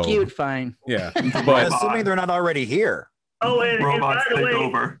robophobe. It's cute, fine. Yeah, but assuming they're not already here. Oh, and robots take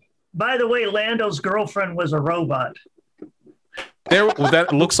over. By the way, Lando's girlfriend was a robot.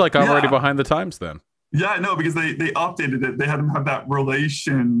 That looks like I'm already behind the times then. Yeah, no, because they updated it. They had him have that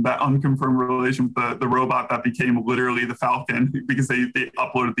relation, that unconfirmed relation with the robot that became literally the Falcon because they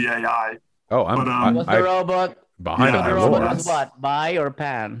uploaded the AI. Oh, what's the robot behind the robot was what? Bi or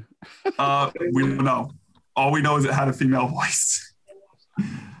pan? We don't know. All we know is it had a female voice.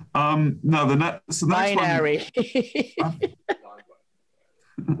 No, the next binary.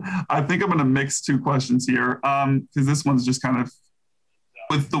 I think I'm going to mix two questions here because this one's just kind of,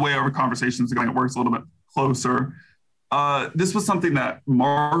 with the way our conversations are going, it works a little bit closer. This was something that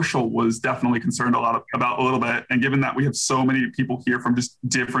Marshall was definitely concerned about a little bit. And given that we have so many people here from just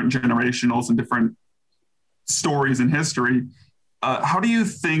different generationals and different stories in history, how do you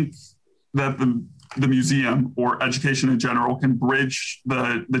think that the museum or education in general can bridge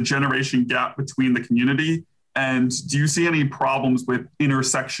the generation gap between the community? And do you see any problems with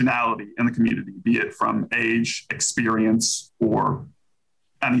intersectionality in the community, be it from age, experience, or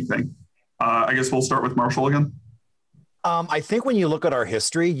anything? I guess we'll start with Marshall again. I think when you look at our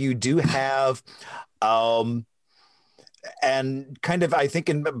history, you do have, and kind of, I think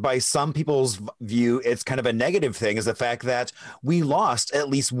by some people's view, it's kind of a negative thing, is the fact that we lost at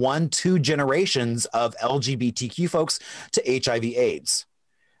least 1-2 generations of LGBTQ folks to HIV/AIDS.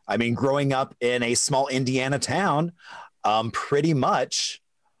 I mean, growing up in a small Indiana town, pretty much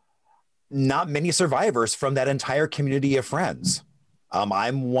not many survivors from that entire community of friends.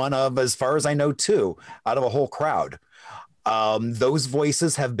 I'm one of, as far as I know, 2 out of a whole crowd. Those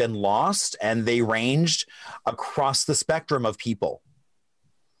voices have been lost, and they ranged across the spectrum of people.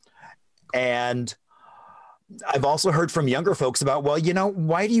 And I've also heard from younger folks about, well,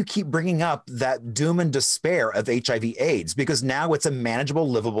 why do you keep bringing up that doom and despair of HIV/AIDS? Because now it's a manageable,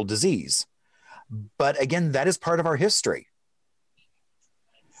 livable disease. But again, that is part of our history.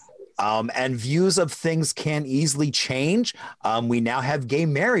 And views of things can easily change. We now have gay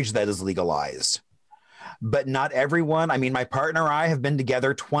marriage that is legalized. But not everyone. I mean, my partner and I have been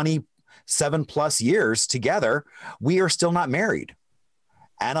together 27 plus years together. We are still not married.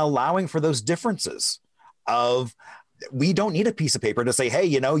 And allowing for those differences of, we don't need a piece of paper to say, hey,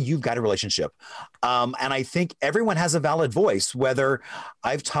 you've got a relationship. And I think everyone has a valid voice, whether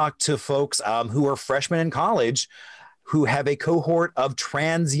I've talked to folks who are freshmen in college who have a cohort of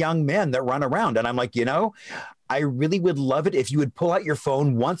trans young men that run around. And I'm like, I really would love it if you would pull out your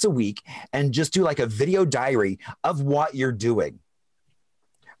phone once a week and just do like a video diary of what you're doing,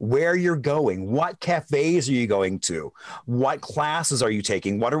 where you're going, what cafes are you going to, what classes are you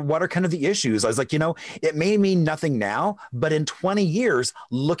taking, what are kind of the issues. I was like, it may mean nothing now, but in 20 years,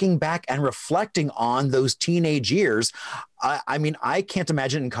 looking back and reflecting on those teenage years, I mean, I can't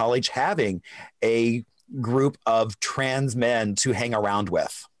imagine in college having a group of trans men to hang around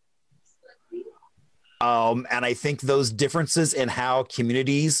with. And I think those differences in how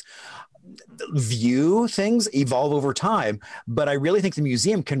communities view things evolve over time, but I really think the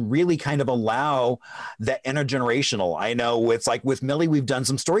museum can really kind of allow that intergenerational. I know it's like with Millie, we've done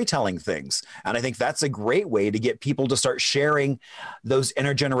some storytelling things, and I think that's a great way to get people to start sharing those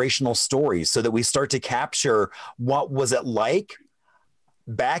intergenerational stories so that we start to capture what was it like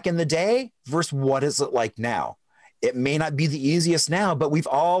back in the day versus what is it like now. It may not be the easiest now, but we've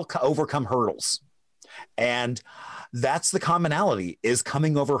all overcome hurdles. And that's the commonality, is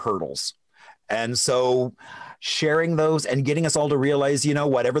coming over hurdles. And so sharing those and getting us all to realize,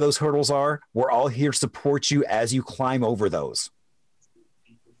 whatever those hurdles are, we're all here to support you as you climb over those.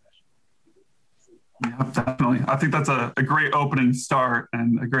 Yeah, definitely. I think that's a great opening start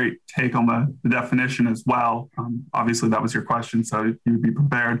and a great take on the definition as well. Obviously, that was your question, so you'd be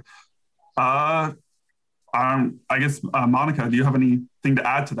prepared. I guess, Monica, do you have anything to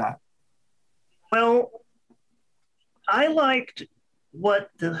add to that? Well, I liked what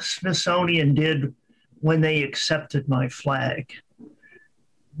the Smithsonian did when they accepted my flag.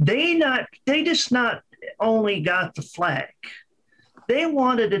 They just not only got the flag, they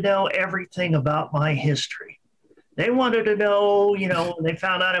wanted to know everything about my history. They wanted to know, when they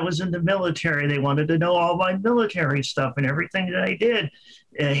found out I was in the military, they wanted to know all my military stuff and everything that I did,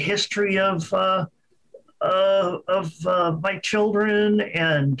 a history of my children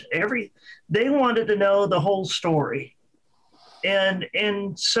and they wanted to know the whole story.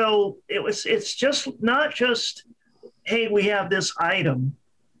 And so it's just not just, hey, we have this item.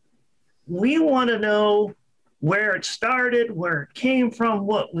 We want to know where it started, where it came from,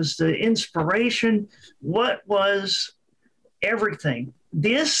 what was the inspiration, what was everything.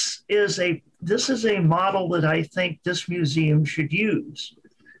 This is a model that I think this museum should use,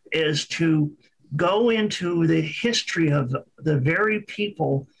 is to go into the history of the very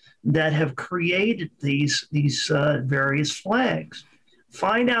people that have created these various flags.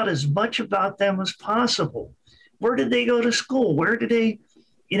 Find out as much about them as possible. Where did they go to school? Where did they,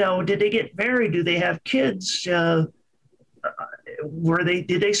 did they get married? Do they have kids? Did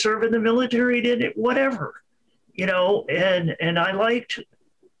they serve in the military? Whatever, and I liked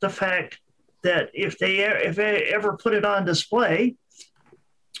the fact that if they ever put it on display,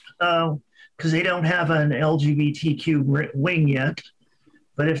 because they don't have an LGBTQ wing yet,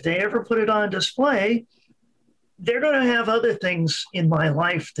 but if they ever put it on display, they're going to have other things in my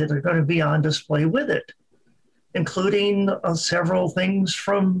life that are going to be on display with it, including several things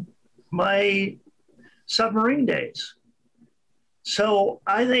from my submarine days. So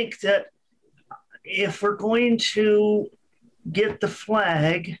I think that if we're going to get the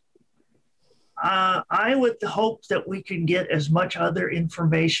flag, I would hope that we can get as much other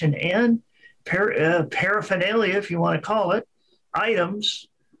information and paraphernalia, if you want to call it, items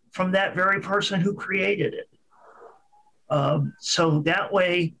from that very person who created it. So that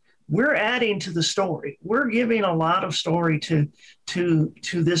way we're adding to the story. We're giving a lot of story to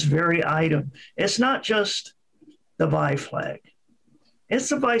this very item. It's not just the bi flag. It's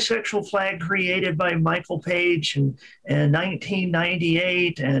the bisexual flag created by Michael Page in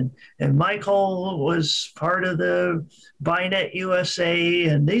 1998. And Michael was part of the BiNet USA.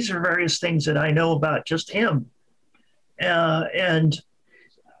 And these are various things that I know about just him. And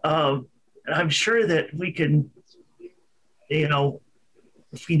I'm sure that we can,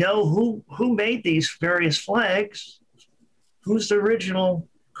 if we know who made these various flags, who's the original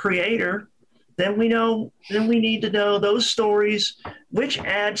creator, then we need to know those stories, which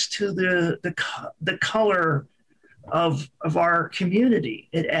adds to the color of our community.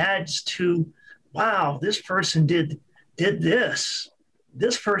 It adds to, wow, this person did this.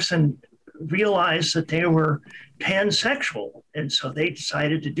 This person realized that they were pansexual, and so they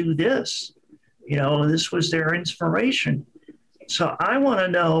decided to do this. This was their inspiration. So I want to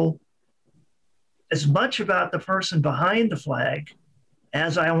know as much about the person behind the flag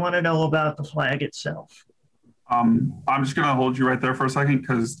as I want to know about the flag itself. I'm just going to hold you right there for a second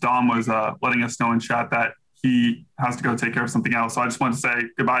because Don was letting us know in chat that he has to go take care of something else. So I just want to say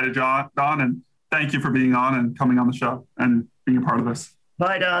goodbye to Don, and thank you for being on and coming on the show and being a part of this.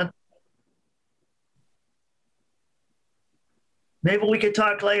 Bye, Don. Maybe we could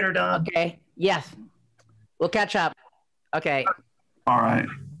talk later, Don. Okay. Yes. We'll catch up. Okay. All right.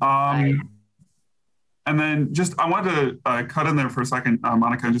 And then I wanted to cut in there for a second,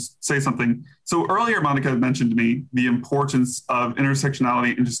 Monica, and just say something. So earlier, Monica had mentioned to me the importance of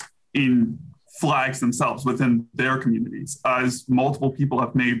intersectionality and just in flags themselves within their communities. As multiple people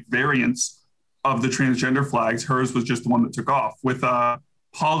have made variants of the transgender flags, hers was just the one that took off. With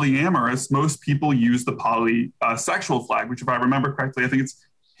polyamorous, most people use the polysexual flag, which if I remember correctly, I think it's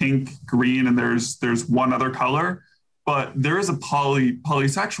pink, green, and there's one other color. But there is a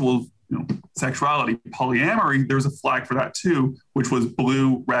polysexual sexuality. Polyamory, there's a flag for that too, which was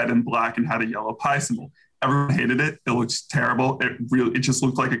blue, red, and black and had a yellow pi symbol. Everyone hated it. It looks terrible. It just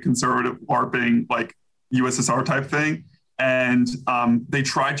looked like a conservative LARPing, like USSR type thing. And they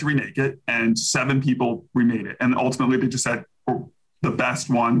tried to remake it, and 7 people remade it. And ultimately they just said, the best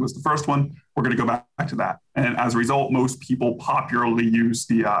one was the first one. We're going to go back to that. And as a result, most people popularly use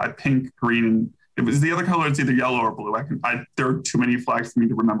the pink, green, and it was the other color. It's either yellow or blue. There are too many flags for me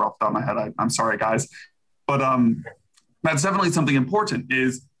to remember off the top of my head. I'm sorry, guys. But that's definitely something important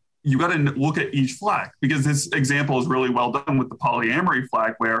is you got to look at each flag, because this example is really well done with the polyamory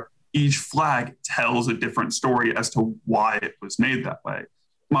flag, where each flag tells a different story as to why it was made that way.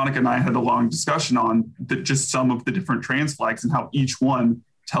 Monica and I had a long discussion on just some of the different trans flags and how each one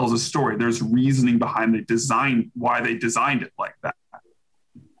tells a story. There's reasoning behind why they designed it like that.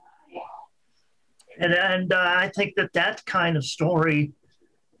 And I think that kind of story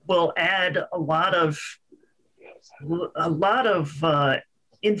will add a lot of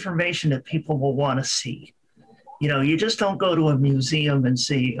information that people will want to see. You just don't go to a museum and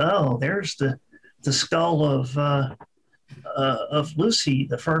see, oh, there's the skull of Lucy,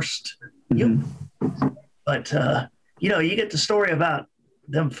 the first human. But you get the story about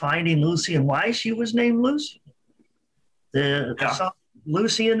them finding Lucy and why she was named Lucy. The song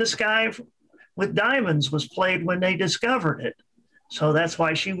Lucy in the Sky with Diamonds was played when they discovered it. So that's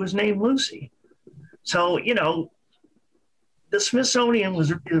why she was named Lucy. So, the Smithsonian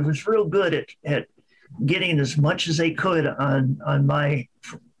was real good at getting as much as they could on my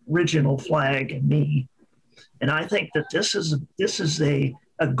original flag and me. And I think that this is a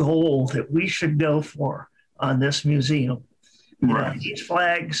goal that we should go for on this museum. Right. These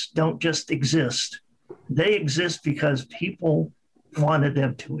flags don't just exist. They exist because people wanted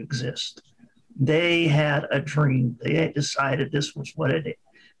them to exist. They had a dream. They had decided this was what it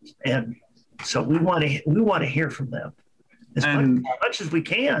is. And so we want to hear from them as much as we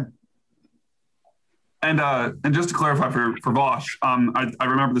can. And just to clarify for Vosh, I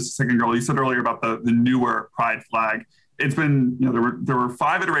remember this a second ago. You said earlier about the newer Pride flag. It's been, there were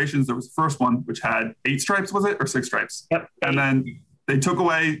 5 iterations. There was the first one, which had 8 stripes, was it? Or 6 stripes? Yep. And then they took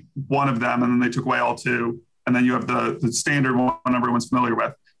away one of them, and then they took away all 2. And then you have the standard one everyone's familiar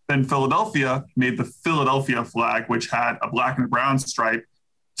with. Then Philadelphia made the Philadelphia flag, which had a black and a brown stripe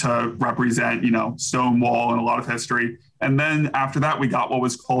to represent, Stonewall and a lot of history. And then after that, we got what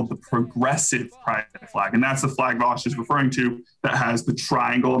was called the progressive Pride flag. And that's the flag Vosh is referring to that has the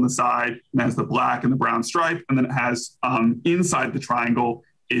triangle on the side and has the black and the brown stripe. And then it has inside the triangle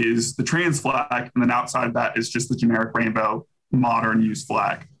is the trans flag. And then outside that is just the generic rainbow modern use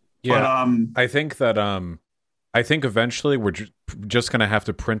flag. Yeah, but, I think eventually we're just going to have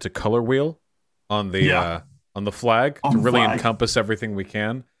to print a color wheel on the flag to really encompass everything we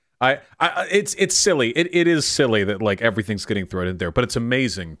can. It's silly. It is silly that like everything's getting thrown in there, but it's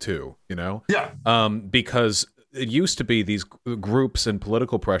amazing too, Yeah. Because it used to be these groups and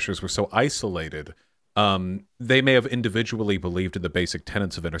political pressures were so isolated. They may have individually believed in the basic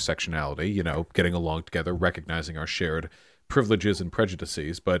tenets of intersectionality, getting along together, recognizing our shared privileges and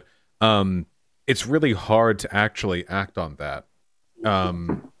prejudices, but it's really hard to actually act on that.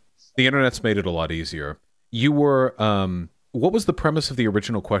 The internet's made it a lot easier. You were, what was the premise of the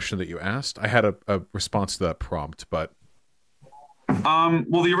original question that you asked? I had a response to that prompt, but...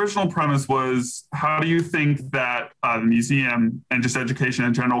 Well, the original premise was, how do you think that the museum and just education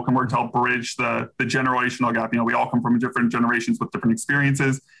in general can work to help bridge the generational gap? You know, we all come from different generations with different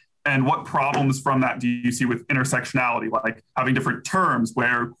experiences. And what problems from that do you see with intersectionality, like having different terms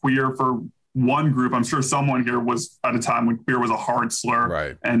where queer for one group, I'm sure someone here was at a time when queer was a hard slur,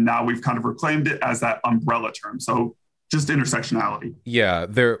 right? And now we've kind of reclaimed it as that umbrella term. So just intersectionality. Yeah,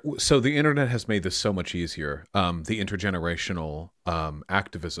 so the internet has made this so much easier, the intergenerational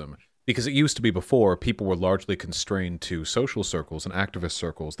activism, because it used to be before people were largely constrained to social circles and activist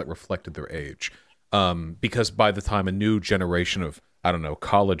circles that reflected their age. Because by the time a new generation of, I don't know,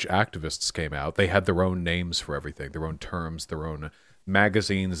 college activists came out, they had their own names for everything, their own terms, their own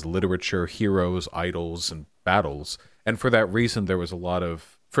magazines, literature, heroes, idols, and battles. And for that reason, there was a lot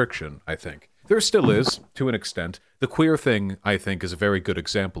of friction, I think. There still is, to an extent. The queer thing, I think, is a very good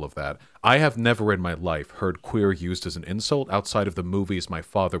example of that. I have never in my life heard queer used as an insult outside of the movies my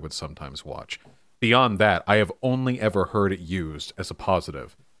father would sometimes watch. Beyond that, I have only ever heard it used as a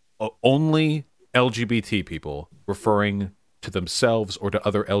positive. Only LGBT people referring to themselves or to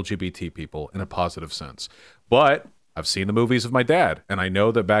other LGBT people in a positive sense. But I've seen the movies of my dad, and I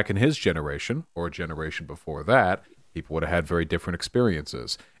know that back in his generation, or a generation before that, people would have had very different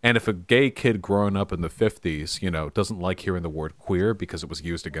experiences. And if a gay kid growing up in the 50s, you know, doesn't like hearing the word queer because it was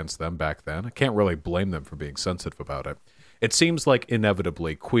used against them back then, I can't really blame them for being sensitive about it. It seems like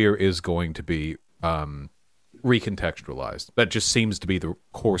inevitably queer is going to be recontextualized. That just seems to be the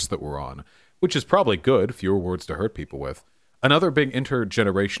course that we're on, which is probably good, fewer words to hurt people with. Another big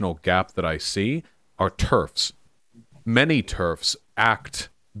intergenerational gap that I see are TERFs. Many TERFs act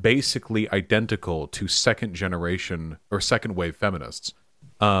basically identical to second generation or second wave feminists.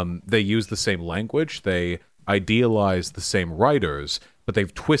 They use the same language, they idealize the same writers, but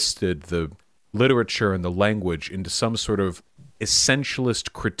they've twisted the literature and the language into some sort of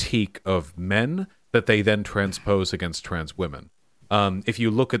essentialist critique of men that they then transpose against trans women. If you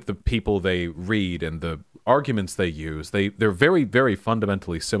look at the people they read and the arguments they use, they're very, very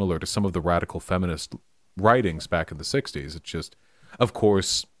fundamentally similar to some of the radical feminist writings back in the 60s. It's just, of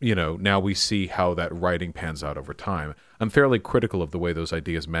course, you know, now we see how that writing pans out over time. I'm fairly critical of the way those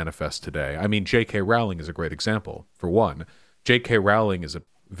ideas manifest today. I mean, J.K. Rowling is a great example. For one, J.K. Rowling is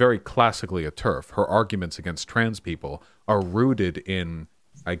very classically a TERF. Her arguments against trans people are rooted in,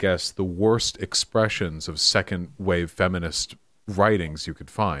 I guess, the worst expressions of second-wave feminist writings you could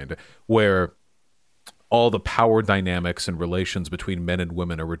find, where all the power dynamics and relations between men and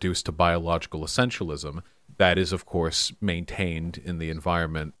women are reduced to biological essentialism. That is, of course, maintained in the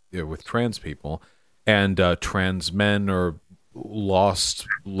environment with trans people. And trans men are lost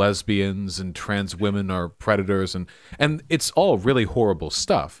lesbians and trans women are predators. And it's all really horrible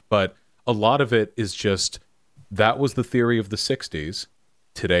stuff. But a lot of it is just, that was the theory of the 60s.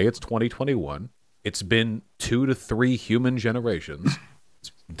 Today it's 2021. It's been 2 to 3 human generations.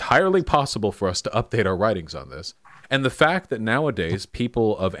 It's entirely possible for us to update our writings on this. And the fact that nowadays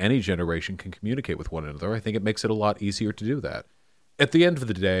people of any generation can communicate with one another, I think it makes it a lot easier to do that. At the end of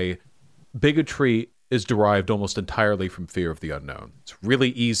the day, bigotry is derived almost entirely from fear of the unknown. It's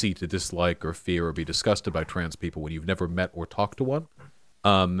really easy to dislike or fear or be disgusted by trans people when you've never met or talked to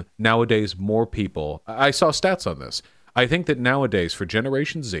one. Nowadays, more people... I saw stats on this. I think that nowadays, for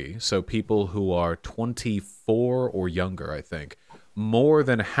Generation Z, so people who are 24 or younger, I think, more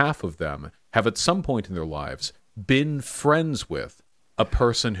than half of them have at some point in their lives been friends with a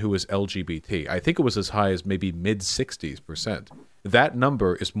person who is LGBT. I think it was as high as maybe mid-60s%. That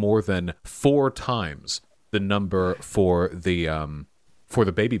number is more than 4 times the number for the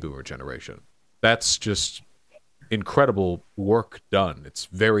baby boomer generation. That's just incredible work done. It's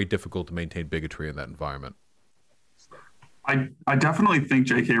very difficult to maintain bigotry in that environment. I definitely think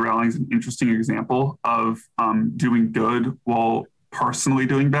J.K. Rowling is an interesting example of doing good while personally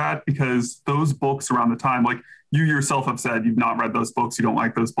doing bad, because those books around the time, like you yourself have said, you've not read those books, you don't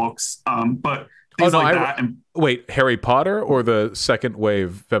like those books, but things wait, Harry Potter or the second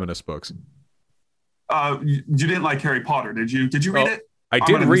wave feminist books? You didn't like Harry Potter, did you? Did you read it? I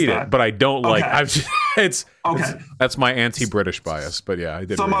did read it, but I don't like. It's okay. That's my anti-British bias, but yeah, I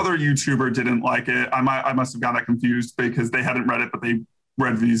did. Some other YouTuber didn't like it. I must have got that confused because they hadn't read it, but they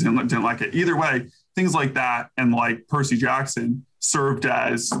read these and didn't like it. Either way, things like that and like Percy Jackson served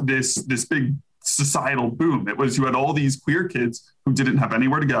as this big societal boom. It was, you had all these queer kids who didn't have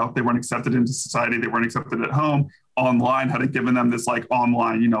anywhere to go. They weren't accepted into society. They weren't accepted at home. Online hadn't given them this like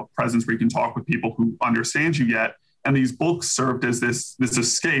online, presence where you can talk with people who understand you yet. And these books served as this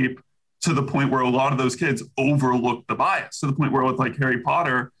escape, to the point where a lot of those kids overlooked the bias, to the point where with like Harry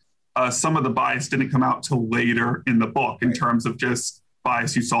Potter, some of the bias didn't come out till later in the book in terms of just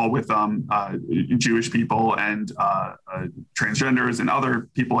bias you saw with Jewish people and transgenders and other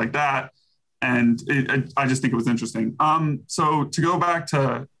people like that. And I just think it was interesting. So to go back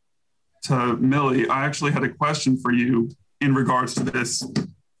to Millie, I actually had a question for you in regards to this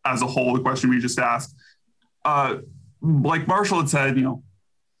as a whole, the question we just asked. Like Marshall had said, you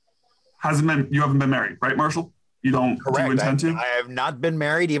haven't been married, right, Marshall? You don't Correct. Do you intend to? I have not been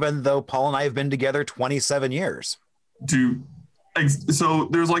married, even though Paul and I have been together 27 years. So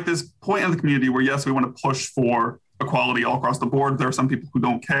there's like this point in the community where, yes, we want to push for equality all across the board. There are some people who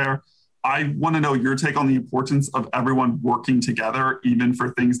don't care. I want to know your take on the importance of everyone working together, even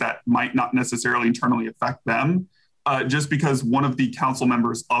for things that might not necessarily internally affect them. Just because one of the council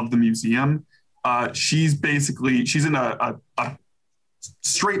members of the museum, she's in a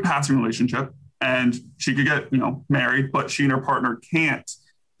straight passing relationship, and she could get married, but she and her partner can't.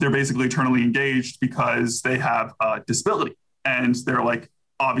 They're basically eternally engaged because they have a disability, and they're like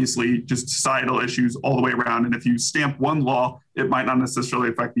obviously just societal issues all the way around. And if you stamp one law, it might not necessarily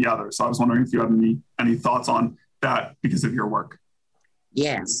affect the other. So I was wondering if you have any thoughts on that because of your work.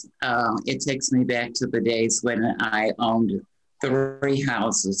 Yes, it takes me back to the days when I owned 3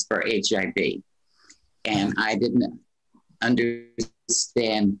 houses for HIV, and I didn't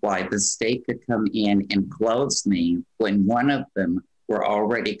understand why the state could come in and close me when one of them were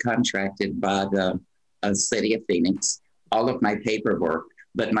already contracted by the city of Phoenix. All of my paperwork,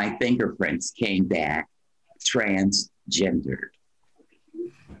 but my fingerprints came back transgendered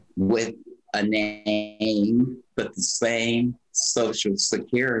with a name, but the same social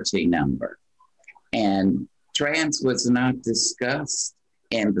security number. And trans was not discussed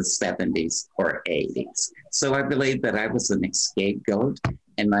in the 70s or 80s. So I believe that I was an scapegoat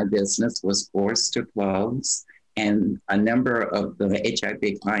and my business was forced to close. And a number of the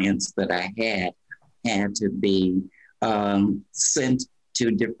HIV clients that I had to be sent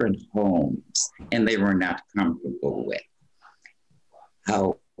to different homes, and they were not comfortable with.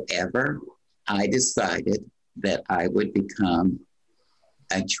 However, I decided that I would become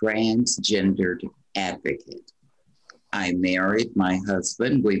a transgendered advocate. I married my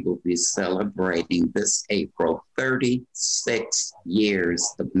husband. We will be celebrating this April 36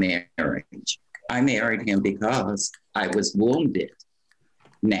 years of marriage. I married him because I was wounded.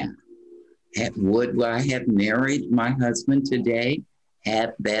 Now, would I have married my husband today?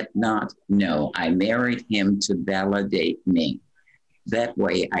 Had that not? No, I married him to validate me. That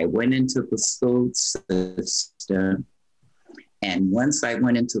way, I went into the school system. And once I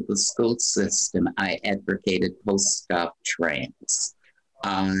went into the school system, I advocated post-op trans.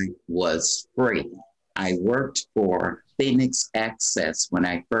 I was free. I worked for Phoenix Access when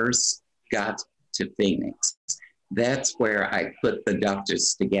I first got to Phoenix. That's where I put the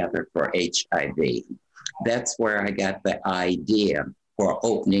doctors together for HIV. That's where I got the idea for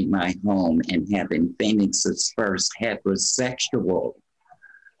opening my home and having Phoenix's first heterosexual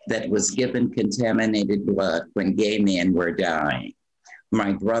that was given contaminated blood when gay men were dying.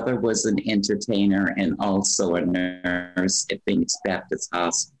 My brother was an entertainer and also a nurse at Phoenix Baptist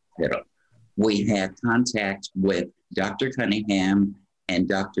Hospital. We had contact with Dr. Cunningham and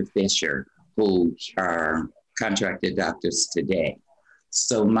Dr. Fisher, who are contracted doctors today.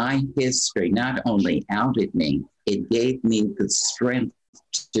 So my history not only outed me, it gave me the strength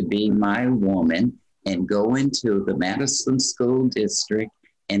to be my woman and go into the Madison School District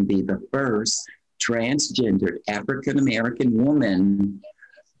and be the first transgendered African-American woman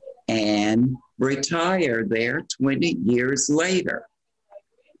and retire there 20 years later.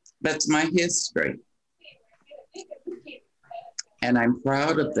 That's my history. And I'm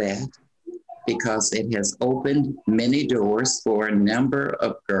proud of that because it has opened many doors for a number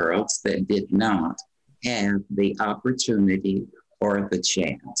of girls that did not have the opportunity or the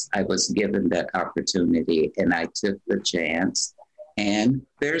chance. I was given that opportunity and I took the chance, and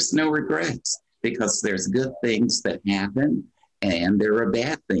there's no regrets because there's good things that happen and there are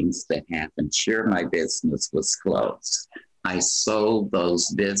bad things that happen. Sure, my business was closed. I sold those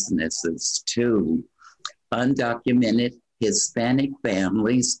businesses to undocumented Hispanic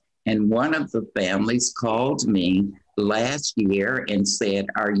families, and one of the families called me last year and said,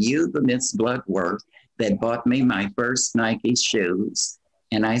 "Are you the Miss Bloodworth that bought me my first Nike shoes?"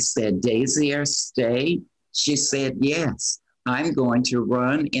 And I said, "Daisy Erstay?" She said, "Yes, I'm going to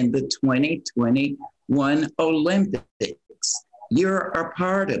run in the 2021 Olympics. You're a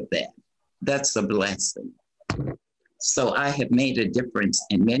part of that." That's a blessing. So I have made a difference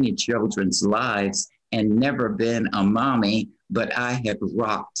in many children's lives and never been a mommy, but I have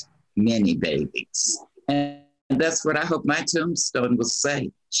rocked many babies. And that's what I hope my tombstone will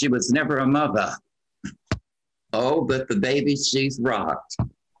say. She was never a mother. Oh, but the baby she's rocked.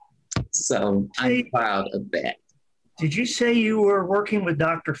 So I'm proud of that. Did you say you were working with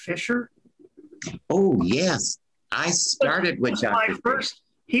Dr. Fisher? Oh, yes. I started with Dr. Fisher.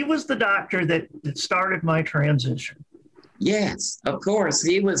 He was the doctor that started my transition. Yes, of course.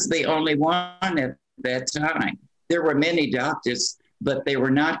 He was the only one at that time. There were many doctors, but they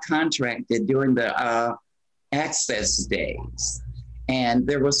were not contracted during the access days. And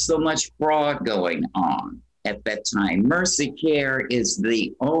there was so much fraud going on at that time. Mercy Care is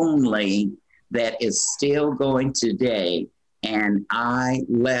the only that is still going today. And I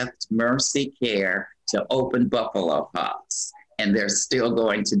left Mercy Care to open Buffalo House, and they're still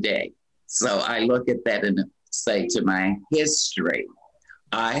going today. So I look at that and say to my history,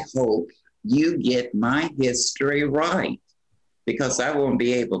 I hope you get my history right, because I won't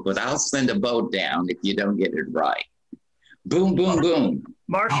be able, but I'll send a boat down if you don't get it right. Boom, boom, boom.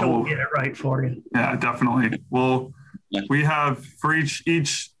 Marshall will get it right for you. Yeah, definitely. Well, we have for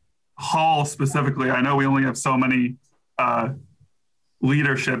each hall specifically, I know we only have so many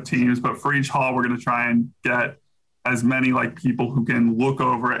leadership teams, but for each hall, we're going to try and get as many like people who can look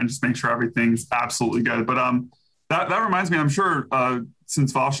over it and just make sure everything's absolutely good. But that reminds me, I'm sure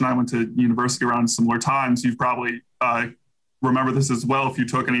since Vosh and I went to university around similar times, you've probably remember this as well if you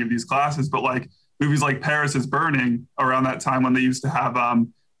took any of these classes, but like movies like Paris is Burning around that time when they used to have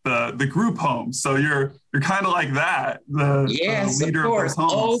the group homes. So you're kind of like that, the leader of those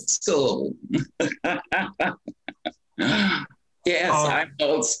homes. Old school. Yes, I'm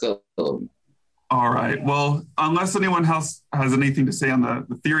old school. All right. Well, unless anyone else has anything to say on the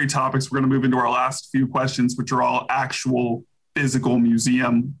theory topics, we're going to move into our last few questions, which are all actual physical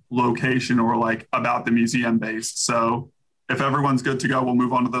museum location or like about the museum base. So if everyone's good to go, we'll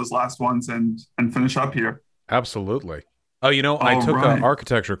move on to those last ones and finish up here. Absolutely. Oh, I took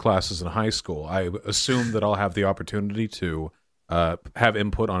architecture classes in high school. I assume that I'll have the opportunity to have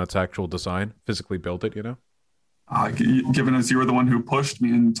input on its actual design, physically build it, Given as you were the one who pushed me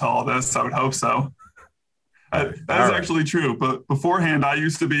into all this, I would hope so. That's actually true. But beforehand, I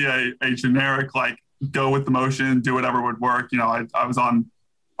used to be a generic, like, go with the motion, do whatever would work. I was on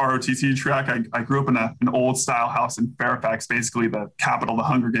ROTC track. I grew up in an old style house in Fairfax, basically the capital of the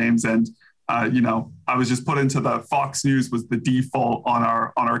Hunger Games. And, I was just put into the Fox News was the default on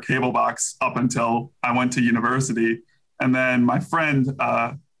our cable box up until I went to university. And then my friend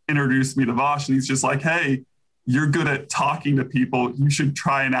introduced me to Vosh, and he's just like, hey, you're good at talking to people. You should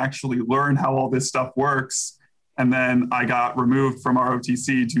try and actually learn how all this stuff works. And then I got removed from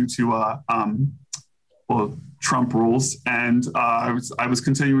ROTC due to Trump rules. And I was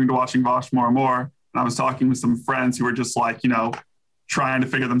continuing to watching Vosh more and more. And I was talking with some friends who were just like, trying to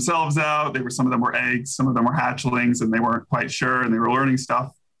figure themselves out. Some of them were eggs, some of them were hatchlings, and they weren't quite sure, and they were learning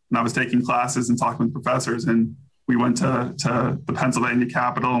stuff. And I was taking classes and talking with professors, and we went to the Pennsylvania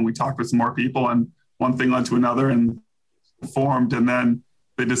Capitol, and we talked with some more people, and one thing led to another and formed. And then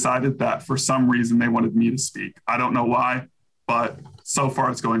they decided that for some reason they wanted me to speak. I don't know why, but so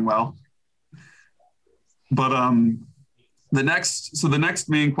far it's going well. But the next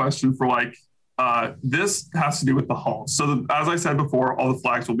main question for this has to do with the halls. So as I said before, all the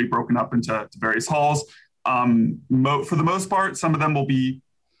flags will be broken up into various halls. For the most part, some of them will be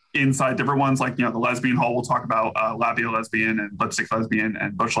inside different ones, like, the lesbian hall, we'll talk about labia lesbian and lipstick lesbian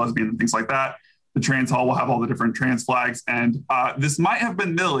and bush lesbian and things like that. The trans hall will have all the different trans flags. And this might have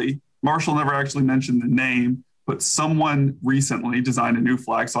been Millie. Marshall never actually mentioned the name, but someone recently designed a new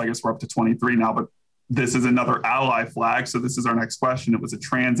flag. So I guess we're up to 23 now, but this is another ally flag. So this is our next question. It was a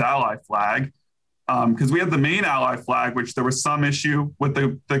trans ally flag. Because we had the main ally flag, which there was some issue with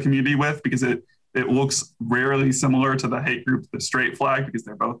the community with, because it looks rarely similar to the hate group, the straight flag, because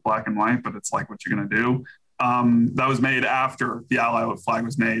they're both black and white, but it's like, what you're going to do. That was made after the ally flag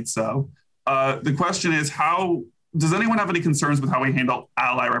was made. So the question is, does anyone have any concerns with how we handle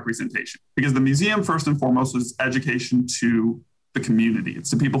ally representation? Because the museum, first and foremost, is education to the community. It's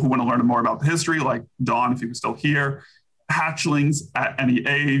to people who want to learn more about the history, like Dawn, if he was still here. Hatchlings at any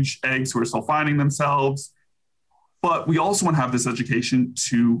age, eggs who are still finding themselves. But we also want to have this education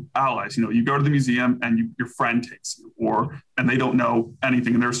to allies. You go to the museum and your friend takes you, and they don't know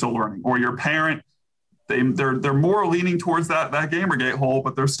anything and they're still learning. Or your parent, they're more leaning towards that Gamergate hole,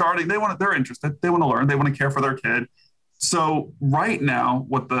 but they're interested. They want to learn. They want to care for their kid. So right now,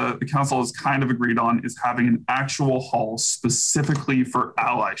 what the council has kind of agreed on is having an actual hall specifically for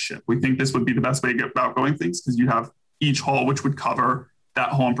allyship. We think this would be the best way about going things, because you have each hall, which would cover that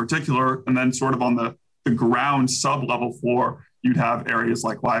hall in particular. And then sort of on the ground sub-level floor, you'd have areas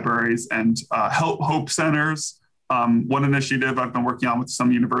like libraries and hope centers, One initiative I've been working on with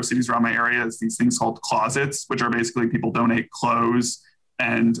some universities around my area is these things called closets, which are basically people donate clothes,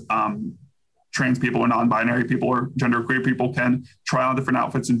 and trans people or non-binary people or genderqueer people can try on different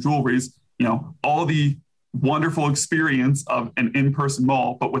outfits and jewelries, all the wonderful experience of an in-person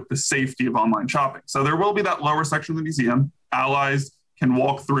mall, but with the safety of online shopping. So there will be that lower section of the museum. Allies can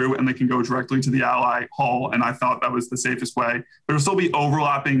walk through and they can go directly to the Ally Hall. And I thought that was the safest way. There'll still be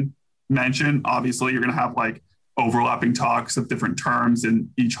overlapping mention. Obviously, you're going to have like overlapping talks of different terms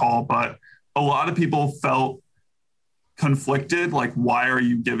in each hall, but a lot of people felt conflicted. Like, why are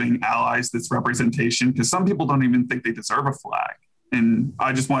you giving allies this representation? Because some people don't even think they deserve a flag. And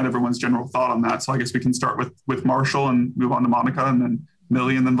I just wanted everyone's general thought on that. So I guess we can start with Marshall and move on to Monica, and then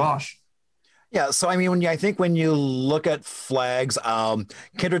Millie, and then Vosh. Yeah, so I mean, I think when you look at flags, Kendra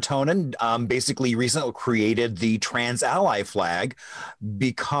Tonin basically recently created the Trans Ally flag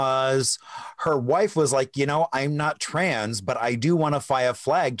because her wife was like, I'm not trans, but I do want to fly a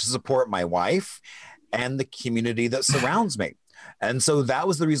flag to support my wife and the community that surrounds me. And so that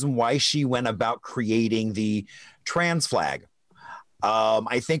was the reason why she went about creating the trans flag.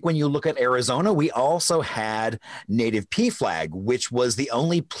 I think when you look at Arizona, we also had Native PFLAG, which was the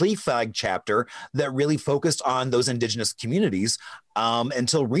only PFLAG chapter that really focused on those indigenous communities.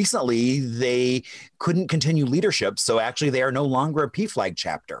 Until recently, they couldn't continue leadership. So actually, they are no longer a PFLAG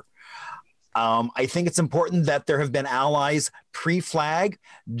chapter. I think it's important that there have been allies pre-flag,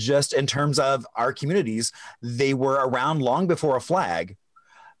 just in terms of our communities. They were around long before a flag,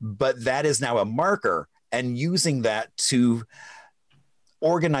 but that is now a marker, and using that to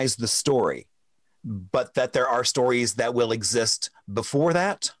organize the story, but that there are stories that will exist before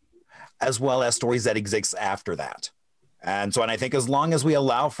that, as well as stories that exist after that. And I think as long as we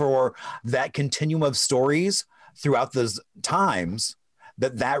allow for that continuum of stories throughout those times,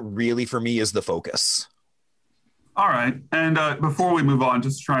 that really, for me, is the focus. All right. And before we move on,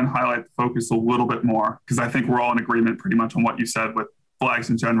 just try and highlight the focus a little bit more, because I think we're all in agreement pretty much on what you said with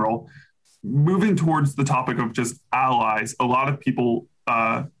flags in general. Moving towards the topic of just allies, a lot of people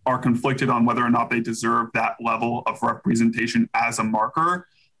are conflicted on whether or not they deserve that level of representation as a marker.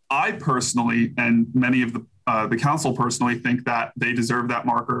 I personally, and many of the council personally, think that they deserve that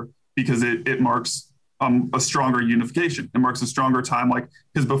marker because it marks a stronger unification. It marks a stronger time,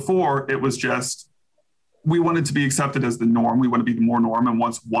 because before it was just, we wanted to be accepted as the norm. We want to be the more norm. And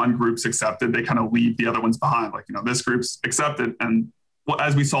once one group's accepted, they kind of leave the other ones behind. This group's accepted. And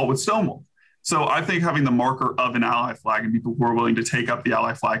as we saw with Stonewall. So I think having the marker of an ally flag and people who are willing to take up the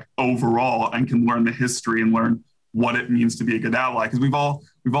ally flag overall and can learn the history and learn what it means to be a good ally, because we've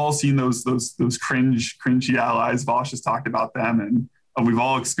all seen those cringy allies. Vosh has talked about them, and we've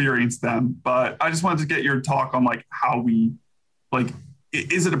all experienced them. But I just wanted to get your talk on how we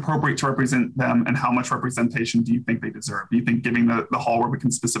is it appropriate to represent them, and how much representation do you think they deserve? Do you think giving the hall where we can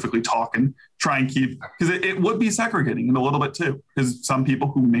specifically talk and try and keep, because it would be segregating in a little bit too, because some people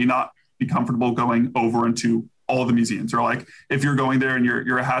who may not be comfortable going over into all the museums, or if you're going there and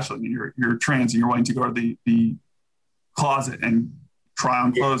you're a hatchling and you're trans and you're wanting to go to the closet and try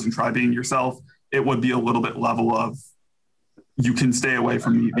on clothes and try being yourself, it would be a little bit level of, you can stay away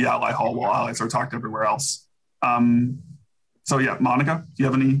from the ally hall while allies are talked everywhere else. So yeah, Monica, do you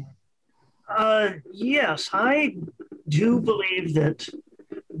have any? Yes, I do believe that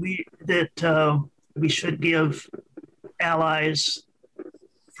we should give allies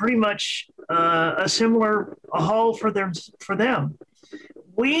pretty much a hall for them.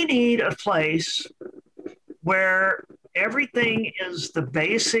 We need a place where everything is the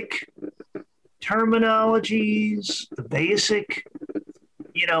basic terminologies, the basic,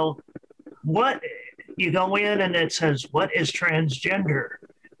 what you go in and it says, what is transgender?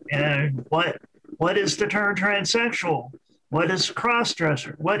 And what is the term transsexual? What is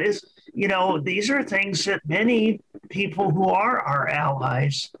cross-dresser? What is, these are things that many people who are our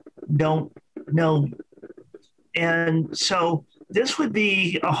allies don't know. And so this would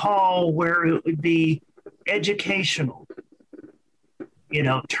be a hall where it would be educational,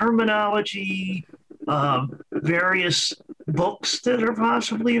 terminology, various books that are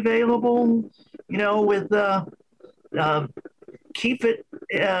possibly available, with keep it,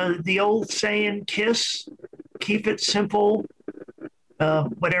 the old saying, KISS, keep it simple,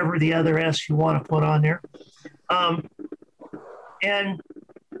 whatever the other S you want to put on there. And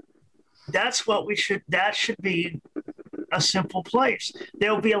that's what that should be a simple place.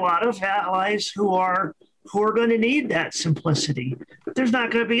 There'll be a lot of allies who are going to need that simplicity. There's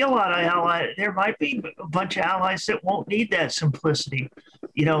not going to be a lot of allies. There might be a bunch of allies that won't need that simplicity.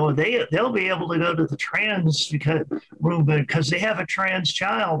 they'll be able to go to the trans room because they have a trans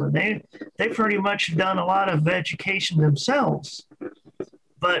child, and they pretty much done a lot of education themselves.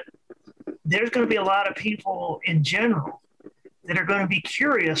 But there's going to be a lot of people in general that are going to be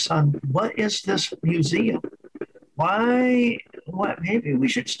curious on what is this museum? Maybe we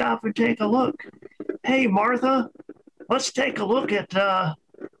should stop and take a look. Hey, Martha, let's take a look at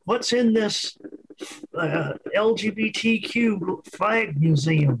what's in this LGBTQ flag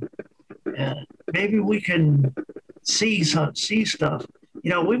museum. Maybe we can see stuff.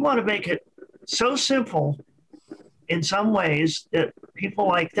 We want to make it so simple in some ways that people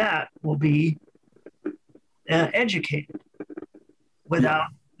like that will be educated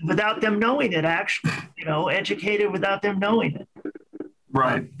without them knowing it, actually, educated without them knowing it.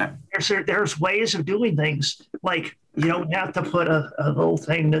 Right. There's ways of doing things, like you don't have to put a little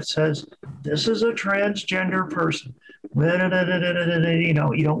thing that says, this is a transgender person. You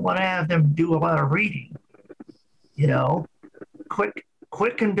don't want to have them do a lot of reading. Quick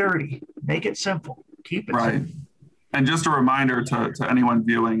and dirty. Make it simple. Keep it right. simple. And just a reminder to anyone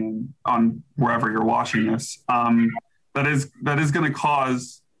viewing on wherever you're watching this, that is going to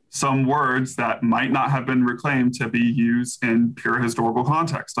cause some words that might not have been reclaimed to be used in pure historical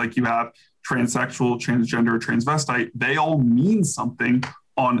context. Like you have transsexual, transgender, transvestite. They all mean something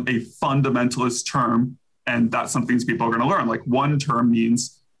on a fundamentalist term, and that's something these people are going to learn. Like one term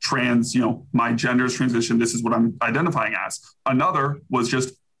means trans, my gender is transition. This is what I'm identifying as. Another was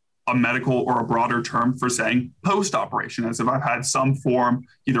just a medical or a broader term for saying post-operation, as if I've had some form,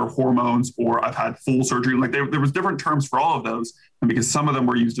 either hormones or I've had full surgery. Like there was different terms for all of those. And because some of them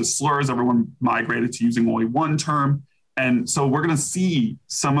were used as slurs, everyone migrated to using only one term. And so we're going to see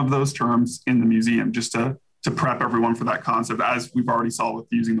some of those terms in the museum just to prep everyone for that concept, as we've already saw with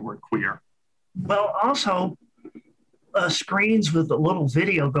using the word queer. Well, also screens with a little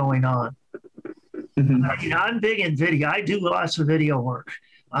video going on. Mm-hmm. I'm big in video. I do lots of video work.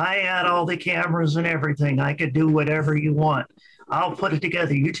 I had all the cameras and everything. I could do whatever you want. I'll put it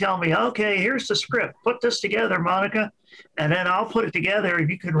together. You tell me, okay, here's the script. Put this together, Monica. And then I'll put it together. If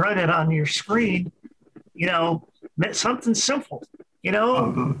you can run it on your screen, something simple,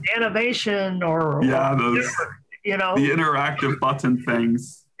 animation or whatever, the interactive button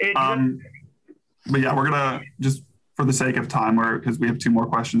things. But yeah, we're going to, just for the sake of time, because we have two more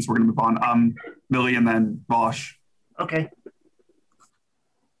questions, we're going to move on. Millie and then Vosh. Okay.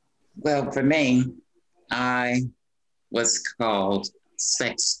 Well, for me, I was called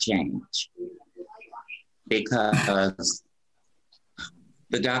sex change because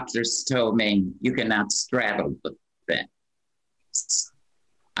the doctors told me you cannot straddle the fence.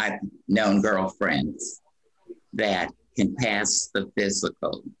 I've known girlfriends that can pass the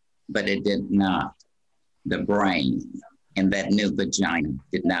physical, but it did not. The brain and that new vagina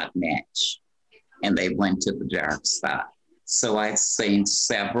did not match, and they went to the dark side. So I've seen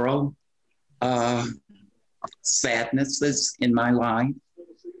several sadnesses in my life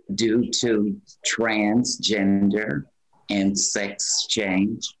due to transgender and sex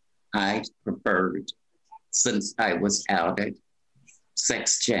change. I preferred, since I was outed,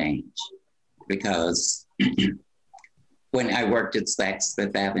 sex change, because when I worked at Saks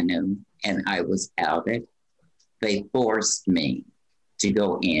Fifth Avenue and I was outed, they forced me to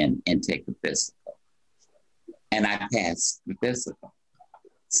go in and take a physical. And I passed the physical.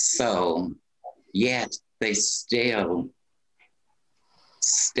 So, yet they still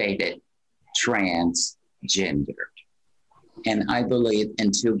stated transgender. And I believe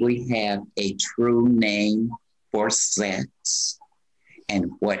until we have a true name for sex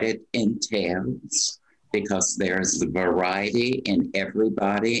and what it entails, because there's a variety in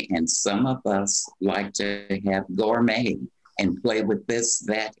everybody, and some of us like to have gourmet and play with this,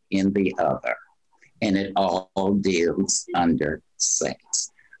 that, and the other. And it all deals under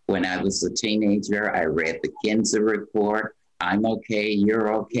sex. When I was a teenager, I read the Kinsey Report. I'm okay,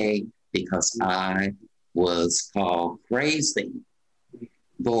 you're okay, because I was called crazy.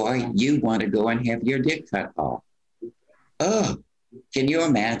 Boy, you want to go and have your dick cut off. Oh, can you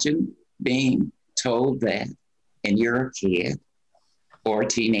imagine being told that and you're a kid or a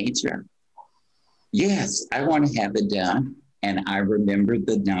teenager? Yes, I want to have it done. And I remember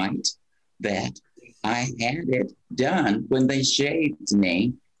the night that I had it done when they shaved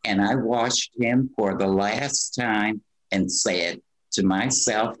me, and I watched him for the last time and said to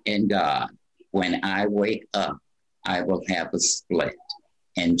myself and God, when I wake up, I will have a split.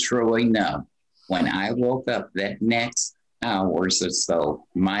 And true enough, when I woke up that next hours or so,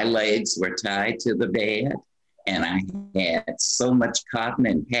 my legs were tied to the bed and I had so much cotton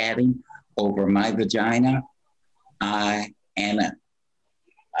and padding over my vagina. And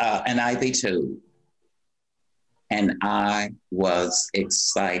an IV2. And I was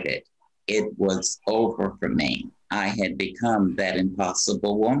excited. It was over for me. I had become that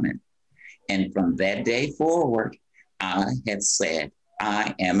impossible woman. And from that day forward, I had said,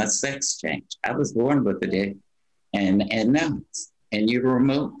 I am a sex change. I was born with a dick and nuts, and you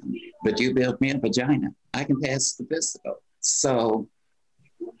remove them, but you built me a vagina. I can pass the physical. So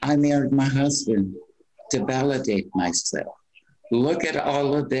I married my husband to validate myself. Look at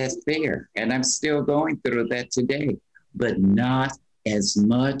all of that fear, and I'm still going through that today, but not as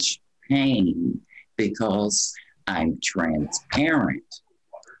much pain because I'm transparent.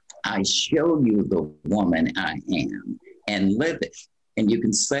 I show you the woman I am and live it. And you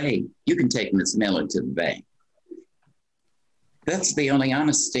can say, you can take Miss Miller to the bank. That's the only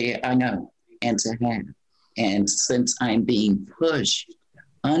honesty I know and to have. And since I'm being pushed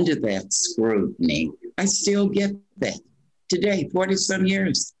under that scrutiny, I still get that. Today, 40-some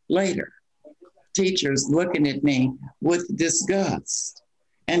years later, teachers looking at me with disgust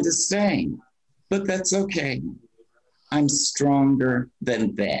and disdain, but that's okay. I'm stronger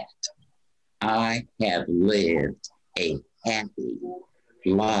than that. I have lived a happy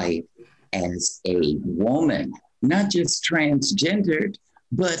life as a woman, not just transgendered,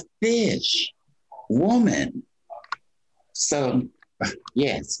 but fish, woman. So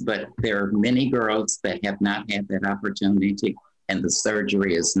yes, but there are many girls that have not had that opportunity, and the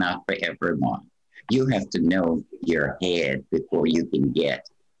surgery is not for everyone. You have to know your head before you can get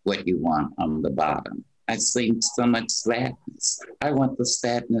what you want on the bottom. I've seen so much sadness. I want the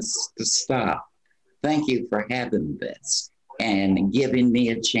sadness to stop. Thank you for having this and giving me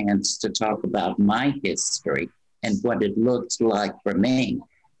a chance to talk about my history and what it looked like for me.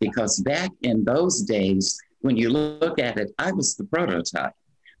 Because back in those days, when you look at it, I was the prototype.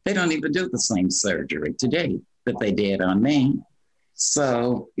 They don't even do the same surgery today that they did on me.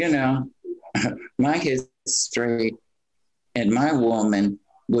 So, my history and my woman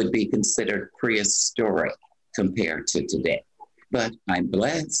would be considered prehistoric compared to today. But I'm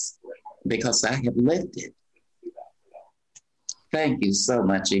blessed because I have lived it. Thank you so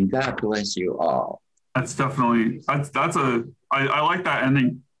much, and God bless you all. That's definitely, I like that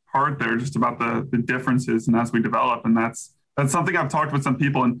ending part there, just about the differences and as we develop. And that's something I've talked with some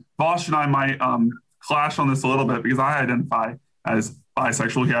people, and Vosh and I might clash on this a little bit because I identify as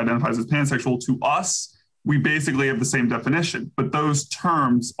bisexual, he identifies as pansexual. To us, we basically have the same definition, but those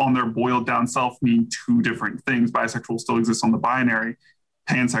terms on their boiled down self mean two different things. Bisexual still exists on the binary,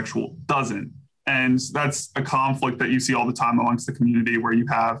 pansexual doesn't. And that's a conflict that you see all the time amongst the community, where you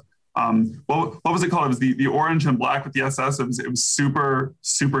have, what was it called? It was the orange and black with the SS. It was super,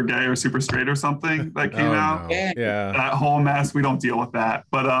 super gay or super straight or something that came out. No. Yeah. That whole mess, we don't deal with that.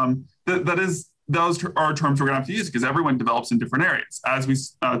 But those are terms we're gonna have to use because everyone develops in different areas. As we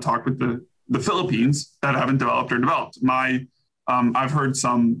talked with the Philippines that haven't developed or developed. I've heard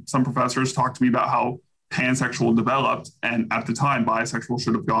some professors talk to me about how pansexual developed, and at the time bisexual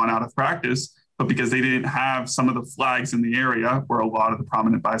should have gone out of practice, but because they didn't have some of the flags in the area where a lot of the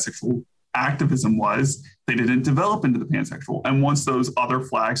prominent bisexual activism was, they didn't develop into the pansexual. And once those other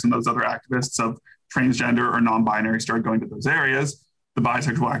flags and those other activists of transgender or non-binary started going to those areas, the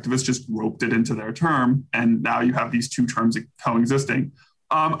bisexual activists just roped it into their term, and now you have these two terms coexisting.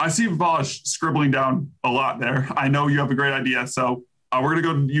 I see Vosh scribbling down a lot there. I know you have a great idea, so we're going to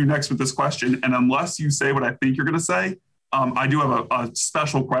go to you next with this question. And unless you say what I think you're going to say, I do have a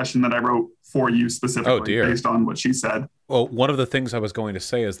special question that I wrote for you specifically based on what she said. Well, one of the things I was going to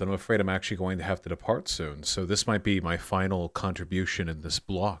say is that I'm afraid I'm actually going to have to depart soon. So this might be my final contribution in this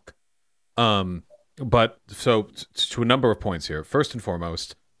block. But so to a number of points here. First and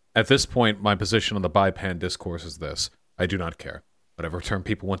foremost, at this point, my position on the bi-pan discourse is this. I do not care. Whatever term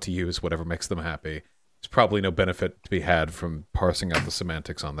people want to use, whatever makes them happy. There's probably no benefit to be had from parsing out the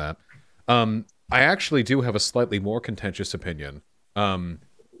semantics on that. I actually do have a slightly more contentious opinion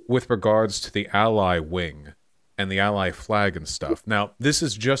with regards to the ally wing and the ally flag and stuff. Now, this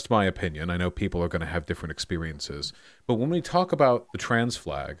is just my opinion. I know people are going to have different experiences. But when we talk about the trans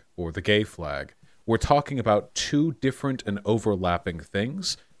flag or the gay flag, we're talking about two different and overlapping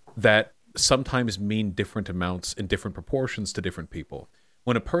things that sometimes mean different amounts in different proportions to different people.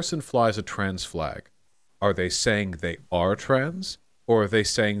 When a person flies a trans flag, are they saying they are trans, or are they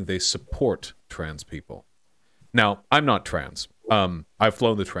saying they support trans people? Now, I'm not trans. I've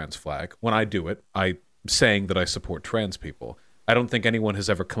flown the trans flag. When I do it, I'm saying that I support trans people. I don't think anyone has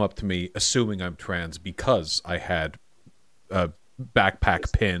ever come up to me assuming I'm trans because I had a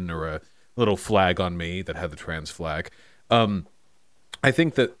backpack pin or a little flag on me that had the trans flag. I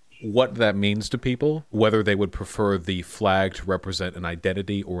think that what that means to people, whether they would prefer the flag to represent an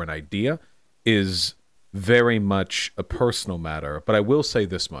identity or an idea, is very much a personal matter. But I will say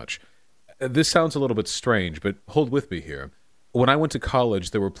this much. This sounds a little bit strange, but hold with me here. When I went to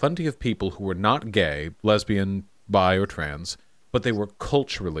college, there were plenty of people who were not gay, lesbian, bi, or trans, but they were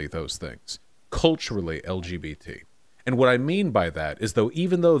culturally those things. Culturally LGBT. And what I mean by that is, though,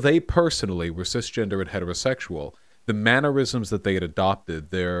 even though they personally were cisgender and heterosexual, the mannerisms that they had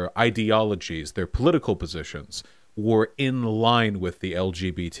adopted, their ideologies, their political positions, were in line with the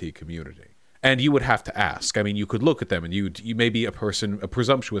LGBT community. And you would have to ask. I mean, you could look at them, and you maybe a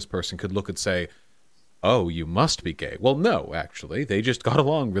presumptuous person could look and say, oh, you must be gay. Well, no, actually. They just got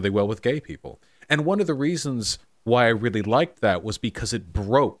along really well with gay people. And one of the reasons why I really liked that was because it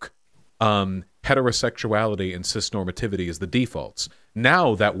broke heterosexuality and cisnormativity as the defaults.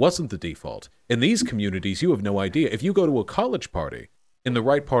 Now that wasn't the default. In these communities, you have no idea. If you go to a college party in the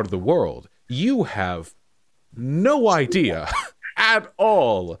right part of the world, you have no idea at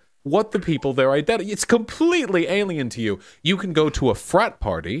all what the people there identify. It's completely alien to you. You can go to a frat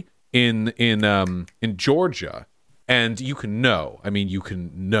party in Georgia, and you can know. I mean, you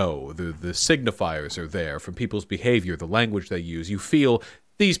can know the signifiers are there from people's behavior, the language they use. You feel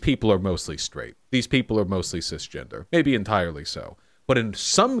these people are mostly straight. These people are mostly cisgender, maybe entirely so. But in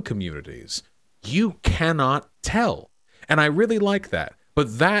some communities, you cannot tell. And I really like that.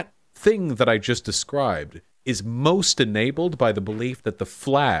 But that thing that I just described is most enabled by the belief that the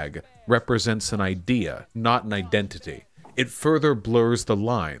flag represents an idea, not an identity. It further blurs the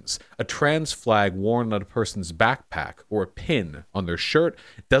lines. A trans flag worn on a person's backpack or a pin on their shirt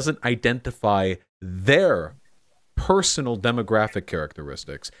doesn't identify their personal demographic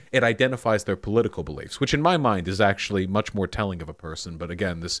characteristics. It identifies their political beliefs, which in my mind is actually much more telling of a person. But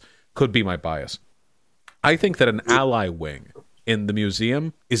again, this could be my bias. I think that an ally wing in the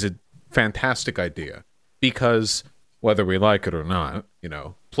museum is a fantastic idea because, whether we like it or not, you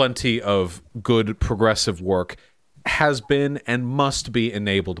know, plenty of good progressive work has been and must be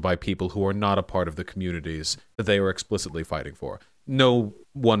enabled by people who are not a part of the communities that they are explicitly fighting for. No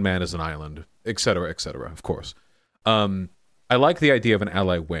one man is an island, etc., of course. I like the idea of an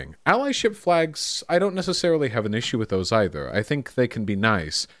ally wing. Allyship flags, I don't necessarily have an issue with those either. I think they can be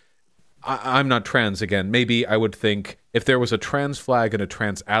nice. I'm not trans again. Maybe I would think if there was a trans flag and a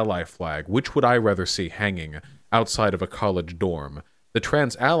trans ally flag, which would I rather see hanging outside of a college dorm? The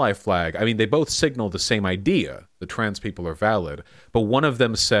trans ally flag, I mean, they both signal the same idea. The trans people are valid. But one of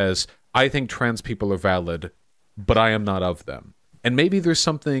them says, I think trans people are valid, but I am not of them. And maybe there's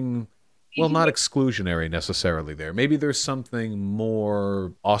something, well, not exclusionary necessarily there. Maybe there's something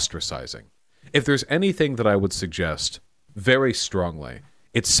more ostracizing. If there's anything that I would suggest very strongly,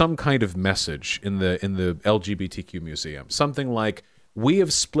 it's some kind of message in the LGBTQ museum. Something like, we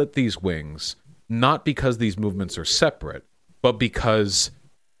have split these wings, not because these movements are separate, but because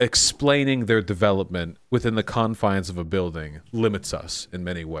explaining their development within the confines of a building limits us in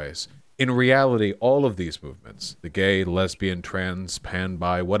many ways. In reality, all of these movements, the gay, lesbian, trans, pan,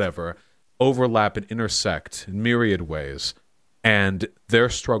 bi, whatever, overlap and intersect in myriad ways, and their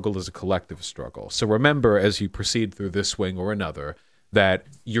struggle is a collective struggle. So remember, as you proceed through this wing or another, that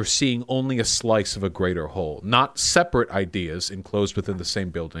you're seeing only a slice of a greater whole, not separate ideas enclosed within the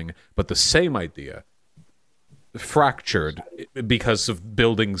same building, but the same idea fractured because of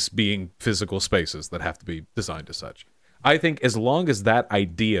buildings being physical spaces that have to be designed as such. I think as long as that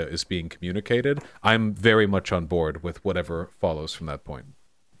idea is being communicated, I'm very much on board with whatever follows from that point.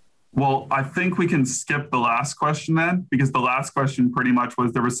 Well, I think we can skip the last question then, because the last question pretty much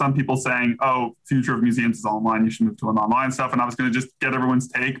was, there were some people saying, oh, future of museums is online, you should move to an online stuff. And I was going to just get everyone's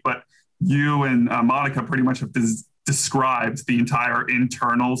take, but you and Monica pretty much have described the entire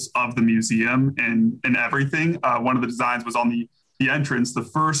internals of the museum and everything. One of the designs was on the entrance. The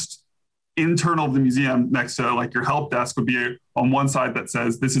first internal of the museum next to like your help desk would be on one side that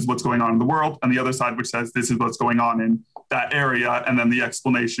says this is what's going on in the world, and the other side which says this is what's going on in that area, and then the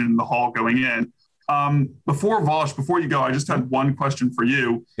explanation in the hall going in. Before Vosh, before you go, I just had one question for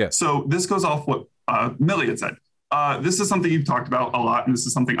you. Yeah. So this goes off what Millie had said. This is something you've talked about a lot, and this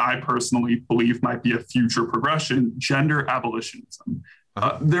is something I personally believe might be a future progression: gender abolitionism.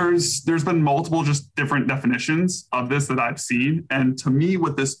 There's been multiple just different definitions of this that I've seen. And to me,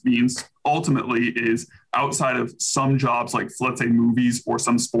 what this means ultimately is, outside of some jobs like, let's say, movies or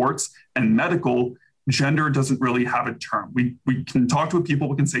some sports and medical, gender doesn't really have a term. We can talk to people,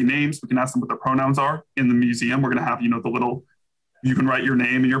 we can say names, we can ask them what their pronouns are. In the museum, we're going to have, the little, you can write your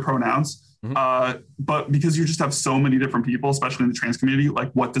name and your pronouns. Mm-hmm. But because you just have so many different people, especially in the trans community,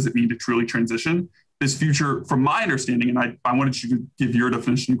 like, what does it mean to truly transition? this future, from my understanding, and I wanted you to give your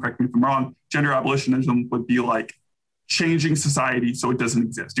definition, correct me if I'm wrong, gender abolitionism would be like changing society so it doesn't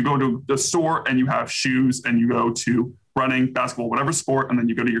exist. You go to the store and you have shoes, and you go to running, basketball, whatever sport, and then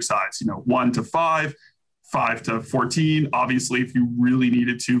you go to your size, 1 to 5, 5 to 14. Obviously, if you really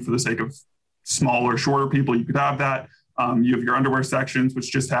needed to, for the sake of smaller, shorter people, you could have that. You have your underwear sections,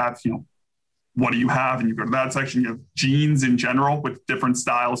 which just have, what do you have? And you go to that section. You have jeans in general with different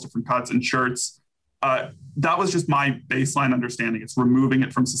styles, different cuts and shirts. That was just my baseline understanding. It's removing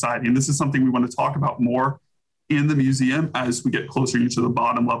it from society. And this is something we want to talk about more in the museum as we get closer to the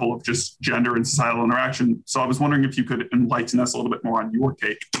bottom level of just gender and societal interaction. So I was wondering if you could enlighten us a little bit more on your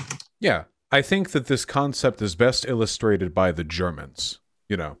take. Yeah, I think that this concept is best illustrated by the Germans.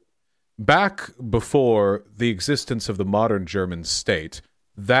 Back before the existence of the modern German state,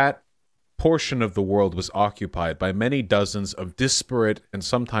 that portion of the world was occupied by many dozens of disparate and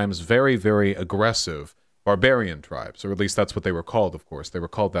sometimes very, very aggressive barbarian tribes, or at least that's what they were called, of course. They were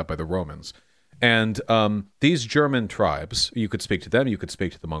called that by the Romans. And these German tribes, you could speak to them, you could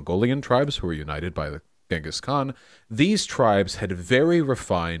speak to the Mongolian tribes who were united by the Genghis Khan. These tribes had very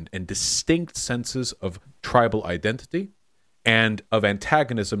refined and distinct senses of tribal identity and of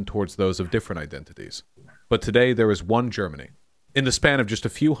antagonism towards those of different identities. But today there is one Germany. In the span of just a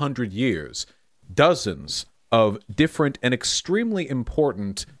few hundred years, dozens of different and extremely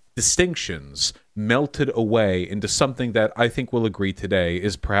important distinctions melted away into something that I think we'll agree today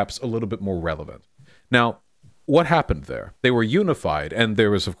is perhaps a little bit more relevant. Now, what happened there? They were unified, and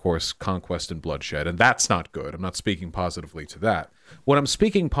there was, of course, conquest and bloodshed, and that's not good. I'm not speaking positively to that. What I'm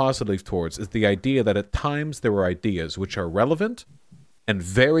speaking positively towards is the idea that at times there were ideas which are relevant and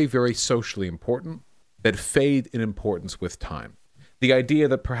very, very socially important that fade in importance with time. The idea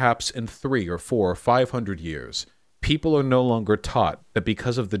that perhaps in 3 or 4 or 500 years, people are no longer taught that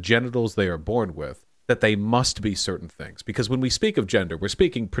because of the genitals they are born with, that they must be certain things. Because when we speak of gender, we're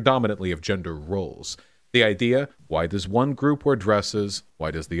speaking predominantly of gender roles. The idea, why does one group wear dresses?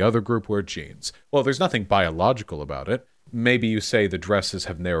 Why does the other group wear jeans? Well, there's nothing biological about it. Maybe you say the dresses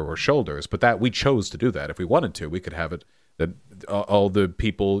have narrower shoulders, but that we chose to do that. If we wanted to, we could have it that all the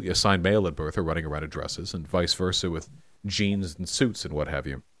people assigned male at birth are running around in dresses, and vice versa with jeans and suits and what have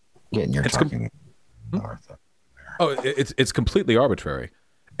you. Yeah, and you're talking Martha. Oh, it's completely arbitrary.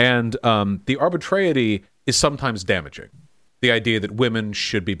 And the arbitrarity is sometimes damaging. The idea that women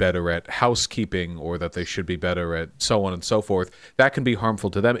should be better at housekeeping or that they should be better at so on and so forth, that can be harmful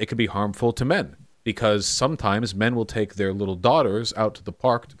to them. It can be harmful to men because sometimes men will take their little daughters out to the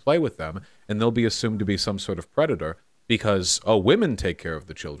park to play with them and they'll be assumed to be some sort of predator because, oh, women take care of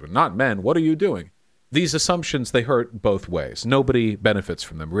the children, not men. What are you doing? These assumptions, they hurt both ways. Nobody benefits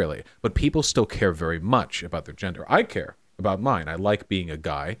from them, really. But people still care very much about their gender. I care about mine. I like being a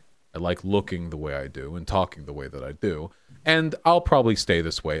guy. I like looking the way I do and talking the way that I do. And I'll probably stay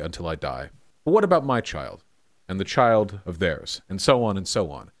this way until I die. But what about my child? And the child of theirs? And so on and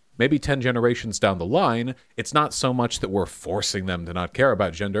so on. Maybe 10 generations down the line, it's not so much that we're forcing them to not care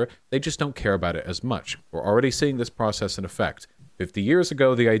about gender. They just don't care about it as much. We're already seeing this process in effect. 50 years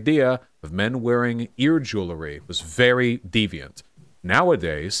ago, the idea of men wearing ear jewelry was very deviant.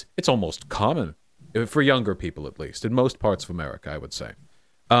 Nowadays, it's almost common, for younger people at least, in most parts of America, I would say.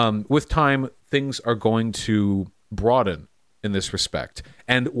 With time, things are going to broaden in this respect.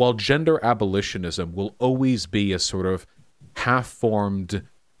 And while gender abolitionism will always be a sort of half-formed,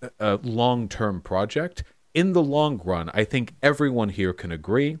 long-term project, in the long run, I think everyone here can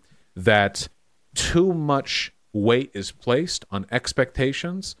agree that too much weight is placed on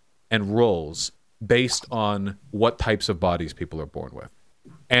expectations and roles based on what types of bodies people are born with.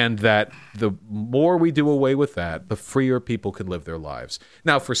 And that the more we do away with that, the freer people can live their lives.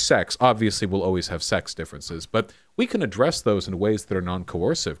 Now, for sex, obviously we'll always have sex differences, but we can address those in ways that are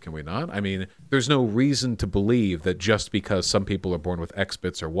non-coercive, can we not? I mean, there's no reason to believe that just because some people are born with X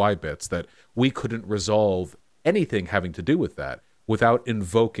bits or Y bits, that we couldn't resolve anything having to do with that without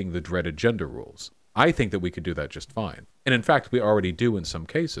invoking the dreaded gender rules. I think that we could do that just fine. And in fact, we already do in some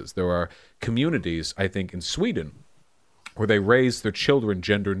cases. There are communities, I think, in Sweden where they raise their children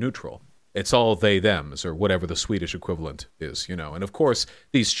gender neutral. It's all they, thems, or whatever the Swedish equivalent is, you know. And of course,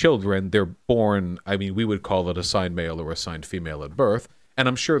 these children, they're born, I mean, we would call it assigned male or assigned female at birth. And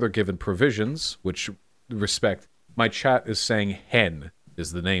I'm sure they're given provisions, which respect. My chat is saying hen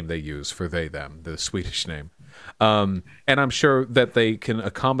is the name they use for they, them, the Swedish name. And I'm sure that they can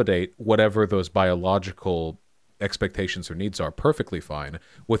accommodate whatever those biological expectations or needs are perfectly fine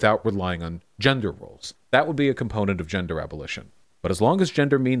without relying on gender roles. That would be a component of gender abolition. But as long as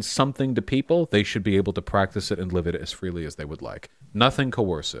gender means something to people, they should be able to practice it and live it as freely as they would like. Nothing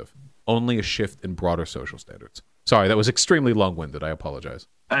coercive. only a shift in broader social standards. Sorry, that was extremely long-winded. I apologize.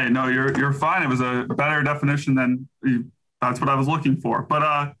 Hey, no, you're fine. It was a better definition than that's what I was looking for.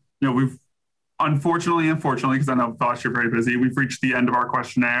 But we've unfortunately, because I know Vosh, you're very busy, we've reached the end of our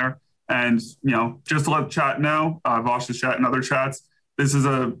questionnaire. And just to let the chat know, Vosh's chat and other chats, this is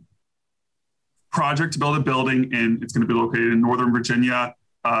a project to build a building it's going to be located in Northern Virginia,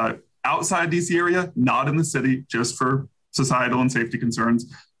 outside DC area, not in the city, just for societal and safety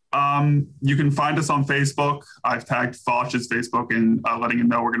concerns. You can find us on Facebook. I've tagged Vosh's Facebook and letting him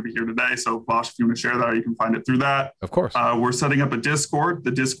know we're going to be here today. So Vosh, if you want to share that, you can find it through that. Of course. We're setting up a Discord.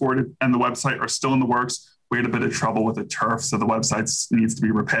 The Discord and the website are still in the works. We had a bit of trouble with the turf, so the website needs to be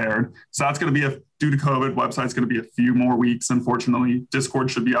repaired. So that's going to be due to COVID, website's going to be a few more weeks, unfortunately.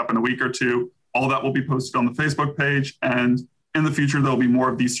 Discord should be up in a week or two. All that will be posted on the Facebook page. And in the future, there'll be more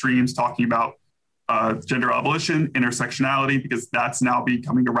of these streams talking about gender abolition, intersectionality, because that's now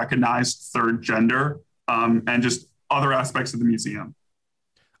becoming a recognized third gender, and just other aspects of the museum.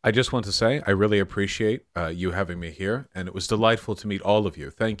 I just want to say I really appreciate you having me here, and it was delightful to meet all of you.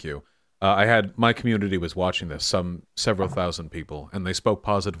 Thank you. My community was watching this, several thousand people, and they spoke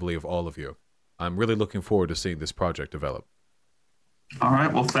positively of all of you. I'm really looking forward to seeing this project develop. All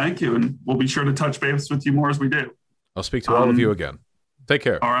right. Well, thank you. And we'll be sure to touch base with you more as we do. I'll speak to all of you again. Take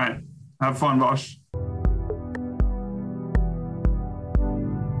care. All right. Have fun, Vosh.